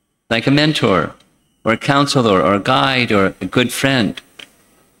 Like a mentor, or a counselor, or a guide, or a good friend.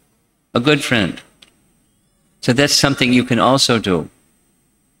 A good friend. So that's something you can also do.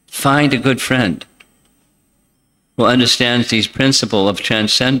 Find a good friend who understands these principles of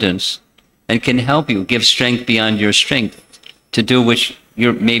transcendence and can help you, give strength beyond your strength to do which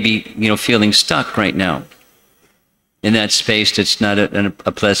you're maybe feeling stuck right now in that space that's not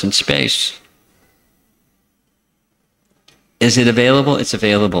a pleasant space. Is it available? It's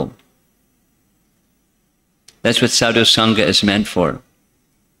available. That's what sadhu sangha is meant for.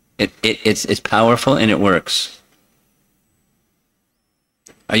 It's powerful and it works.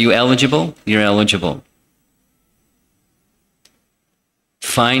 Are you eligible? You're eligible.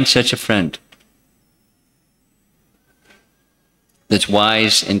 Find such a friend that's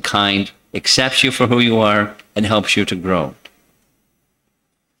wise and kind, accepts you for who you are, and helps you to grow.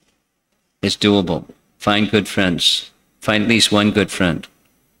 It's doable. Find good friends. Find at least one good friend,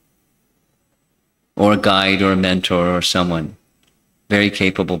 or a guide, or a mentor, or someone. Very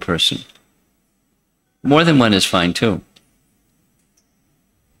capable person. More than one is fine too.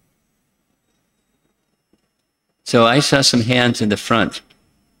 So I saw some hands in the front.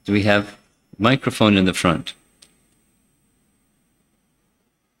 Do we have a microphone in the front?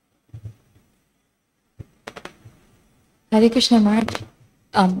 Hare Krishna Maharaj.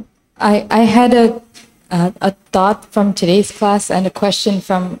 I had a thought from today's class and a question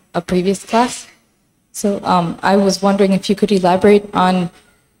from a previous class. So I was wondering if you could elaborate on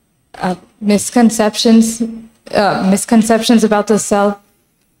misconceptions about the self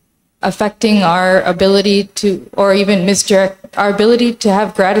affecting our ability to, or even misdirect, our ability to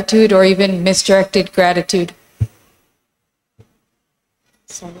have gratitude or even misdirected gratitude.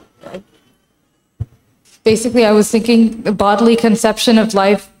 So, basically, I was thinking the bodily conception of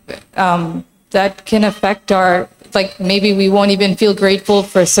life that can affect our, like maybe we won't even feel grateful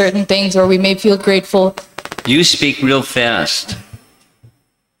for certain things, or we may feel grateful. You speak real fast,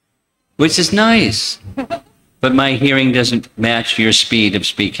 which is nice, but my hearing doesn't match your speed of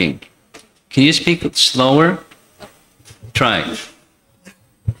speaking. Can you speak slower? Try.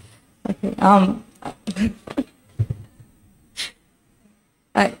 Okay.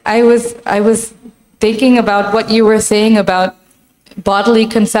 I was thinking about what you were saying about bodily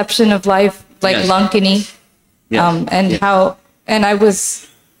conception of life, like Yes. Lankini, Yes. and Yes. how, and I was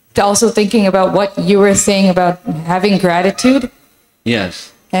also thinking about what you were saying about having gratitude,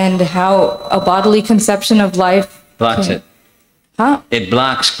 Yes. and how a bodily conception of life Blocks it. Huh? It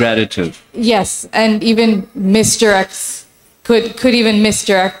blocks gratitude. Yes, and even misdirects, could even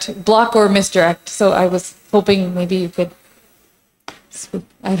misdirect, block or misdirect. So I was hoping maybe you could speak.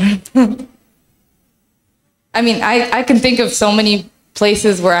 I don't know. I mean, I can think of so many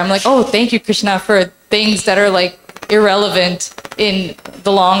places where I'm like, oh, thank you, Krishna, for things that are like irrelevant in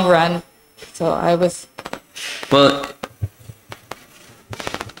the long run. So I was... Well,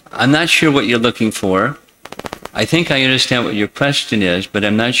 I'm not sure what you're looking for. I think I understand what your question is, but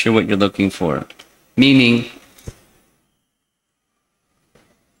I'm not sure what you're looking for. Meaning,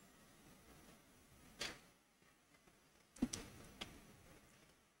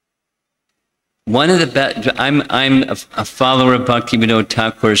 one of the best, I'm a follower of Bhaktivinoda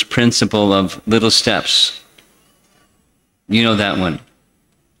Thakur's principle of little steps. You know that one.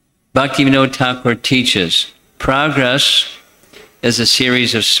 Bhaktivinoda Thakur teaches progress is a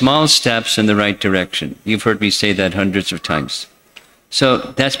series of small steps in the right direction. You've heard me say that hundreds of times. So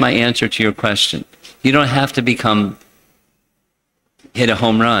that's my answer to your question. You don't have to hit a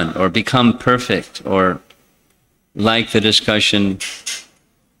home run or become perfect, or like the discussion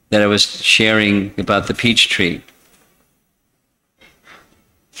that I was sharing about the peach tree.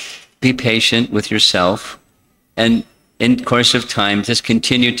 Be patient with yourself, and in the course of time, just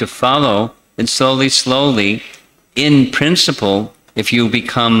continue to follow, and slowly, in principle, if you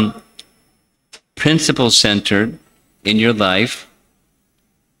become principle-centered in your life,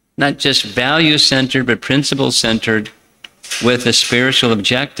 not just value-centered, but principle-centered with a spiritual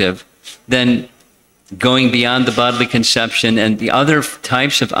objective, then going beyond the bodily conception and the other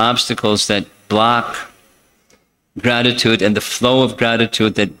types of obstacles that block gratitude and the flow of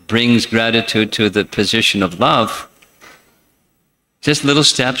gratitude that brings gratitude to the position of love, just little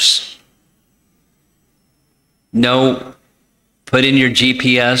steps. Put in your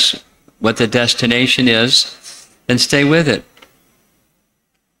GPS what the destination is, and stay with it.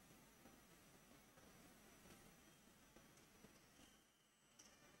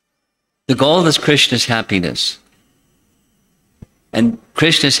 The goal is Krishna's happiness. And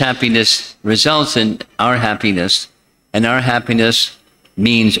Krishna's happiness results in our happiness, and our happiness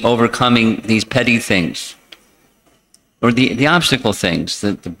means overcoming these petty things, or the obstacle things,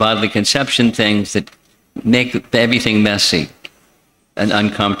 the bodily conception things that make everything messy and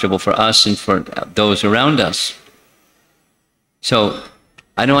uncomfortable for us and for those around us. So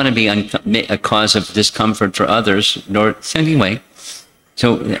I don't want to be a cause of discomfort for others, nor anyway.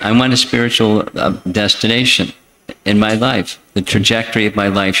 So I want a spiritual destination in my life. The trajectory of my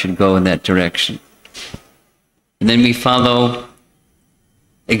life should go in that direction. And then we follow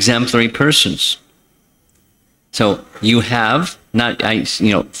exemplary persons. So you have,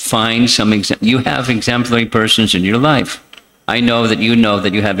 find some, you have exemplary persons in your life. I know that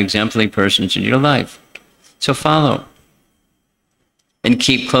you have exemplary persons in your life. So follow. And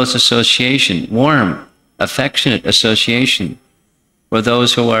keep close association, warm, affectionate association with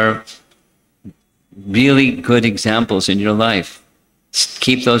those who are really good examples in your life.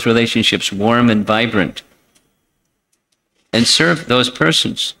 Keep those relationships warm and vibrant. And serve those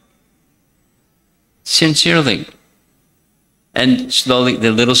persons sincerely. And slowly,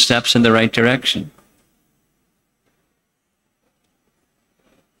 the little steps in the right direction.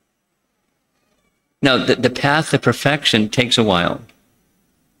 Now, the path to perfection takes a while.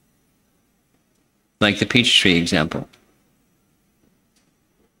 Like the peach tree example.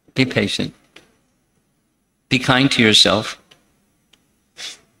 Be patient. Be kind to yourself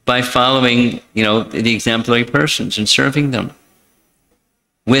by following, the exemplary persons and serving them.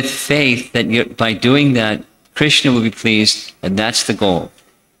 With faith that by doing that, Krishna will be pleased, and that's the goal.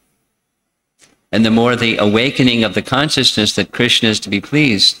 And the more the awakening of the consciousness that Krishna is to be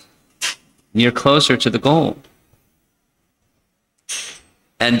pleased, you're closer to the goal.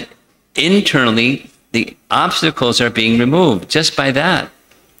 And internally, the obstacles are being removed just by that.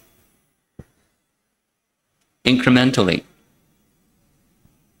 Incrementally.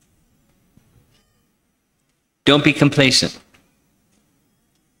 Don't be complacent,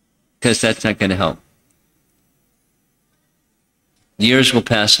 because that's not going to help. Years will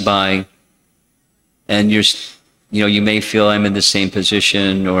pass by, and you may feel I'm in the same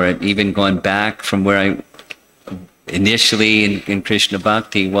position, or I've even gone back from where I initially in Krishna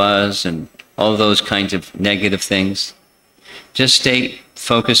Bhakti was, and all those kinds of negative things. Just stay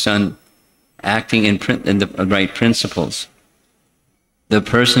focused on acting in the right principles. The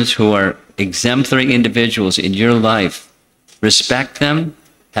persons who are exemplary individuals in your life, respect them,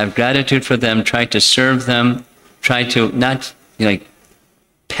 have gratitude for them, try to serve them, try to not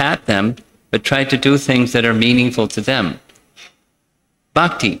pat them, but try to do things that are meaningful to them.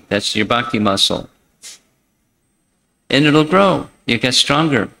 Bhakti, that's your bhakti muscle. And it'll grow. You get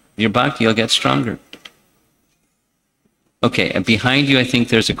stronger. Your bhakti will get stronger. Okay, and behind you I think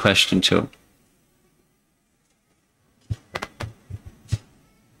there's a question too.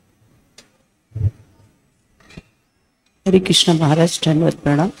 हरे कृष्ण महाराज, धन्यवाद,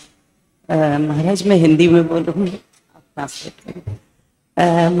 प्रणाम। महाराज मैं हिंदी में बोल रहा हूँ, आप translate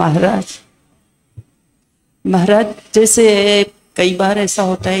करें। महाराज जैसे कई बार ऐसा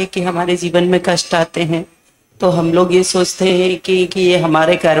होता है कि हमारे जीवन में कष्ट आते हैं, तो हम लोग ये सोचते हैं कि ये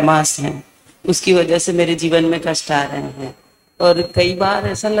हमारे कर्मास हैं, उसकी वजह से मेरे जीवन में कष्ट आ रहे हैं। और कई बार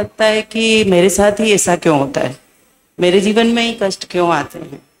ऐसा लगता है कि मेरे साथ ही ऐसा क्यों होता है, मेरे जीवन में ही कष्ट क्यों आते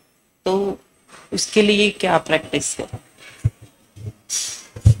हैं, तो उसके लिए क्या प्रैक्टिस करें?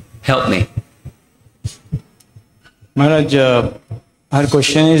 Help me. Maharaj, her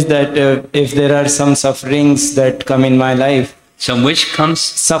question is that if there are some sufferings that come in my life. Some which comes?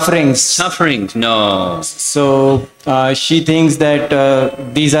 Sufferings. Sufferings, no. So she thinks that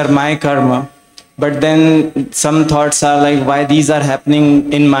these are my karma, but then some thoughts are like, why these are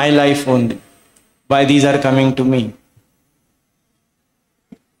happening in my life only? Why these are coming to me?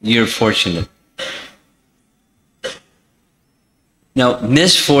 You're fortunate. Now,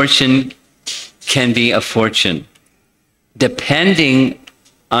 misfortune can be a fortune, depending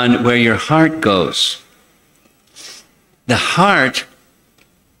on where your heart goes. The heart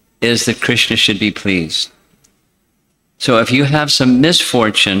is that Krishna should be pleased. So if you have some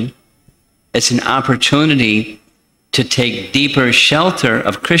misfortune, it's an opportunity to take deeper shelter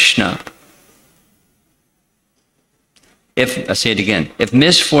of Krishna. I'll say it again, if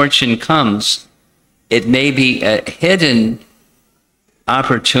misfortune comes, it may be a hidden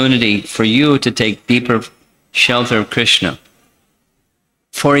opportunity for you to take deeper shelter of Krishna.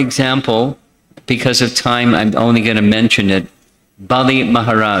 For example, because of time, I'm only going to mention it, Bali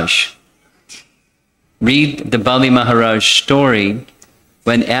Maharaj. Read the Bali Maharaj story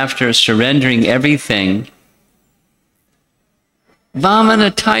when after surrendering everything,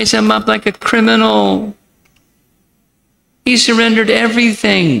 Vamana ties him up like a criminal. He surrendered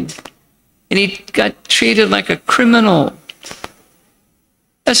everything and he got treated like a criminal.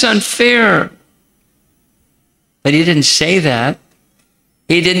 That's unfair. But he didn't say that.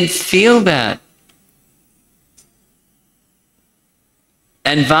 He didn't feel that.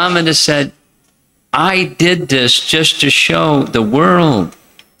 And Vamana said, I did this just to show the world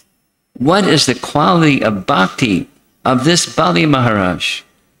what is the quality of bhakti of this Bali Maharaj.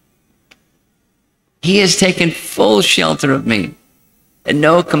 He has taken full shelter of me. And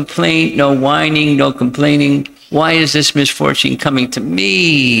no complaint, no whining, no complaining. Why is this misfortune coming to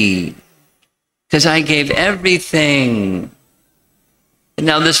me? Because I gave everything. And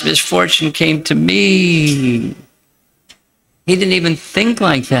now this misfortune came to me. He didn't even think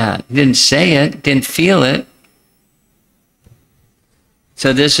like that. He didn't say it, didn't feel it.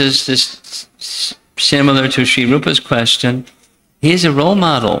 So this is similar to Sri Rupa's question. He's a role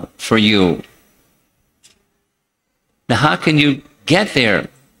model for you. Now how can you get there?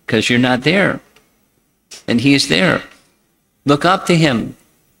 Because you're not there. And he's there. Look up to him.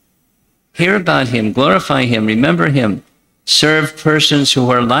 Hear about him. Glorify him. Remember him. Serve persons who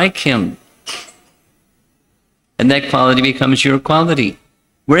are like him. And that quality becomes your quality.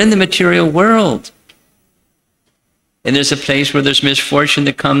 We're in the material world. And there's a place where there's misfortune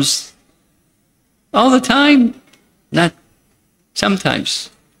that comes all the time. Not sometimes.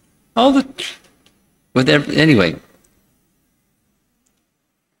 All the... Anyway.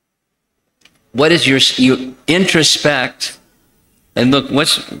 What is you introspect and look,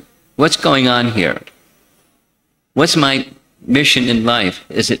 what's going on here? What's my mission in life?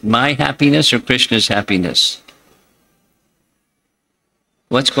 Is it my happiness or Krishna's happiness?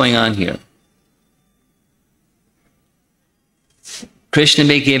 What's going on here? Krishna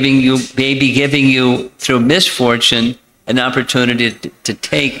may be giving you through misfortune an opportunity to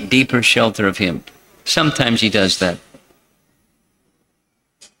take deeper shelter of him. Sometimes he does that.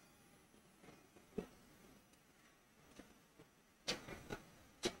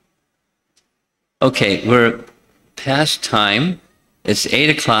 Okay, we're past time. It's 8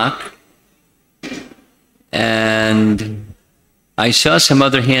 o'clock. And I saw some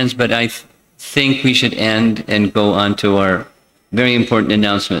other hands, but I think we should end and go on to our very important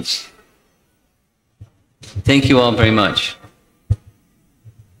announcements. Thank you all very much.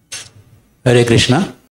 Hare Krishna.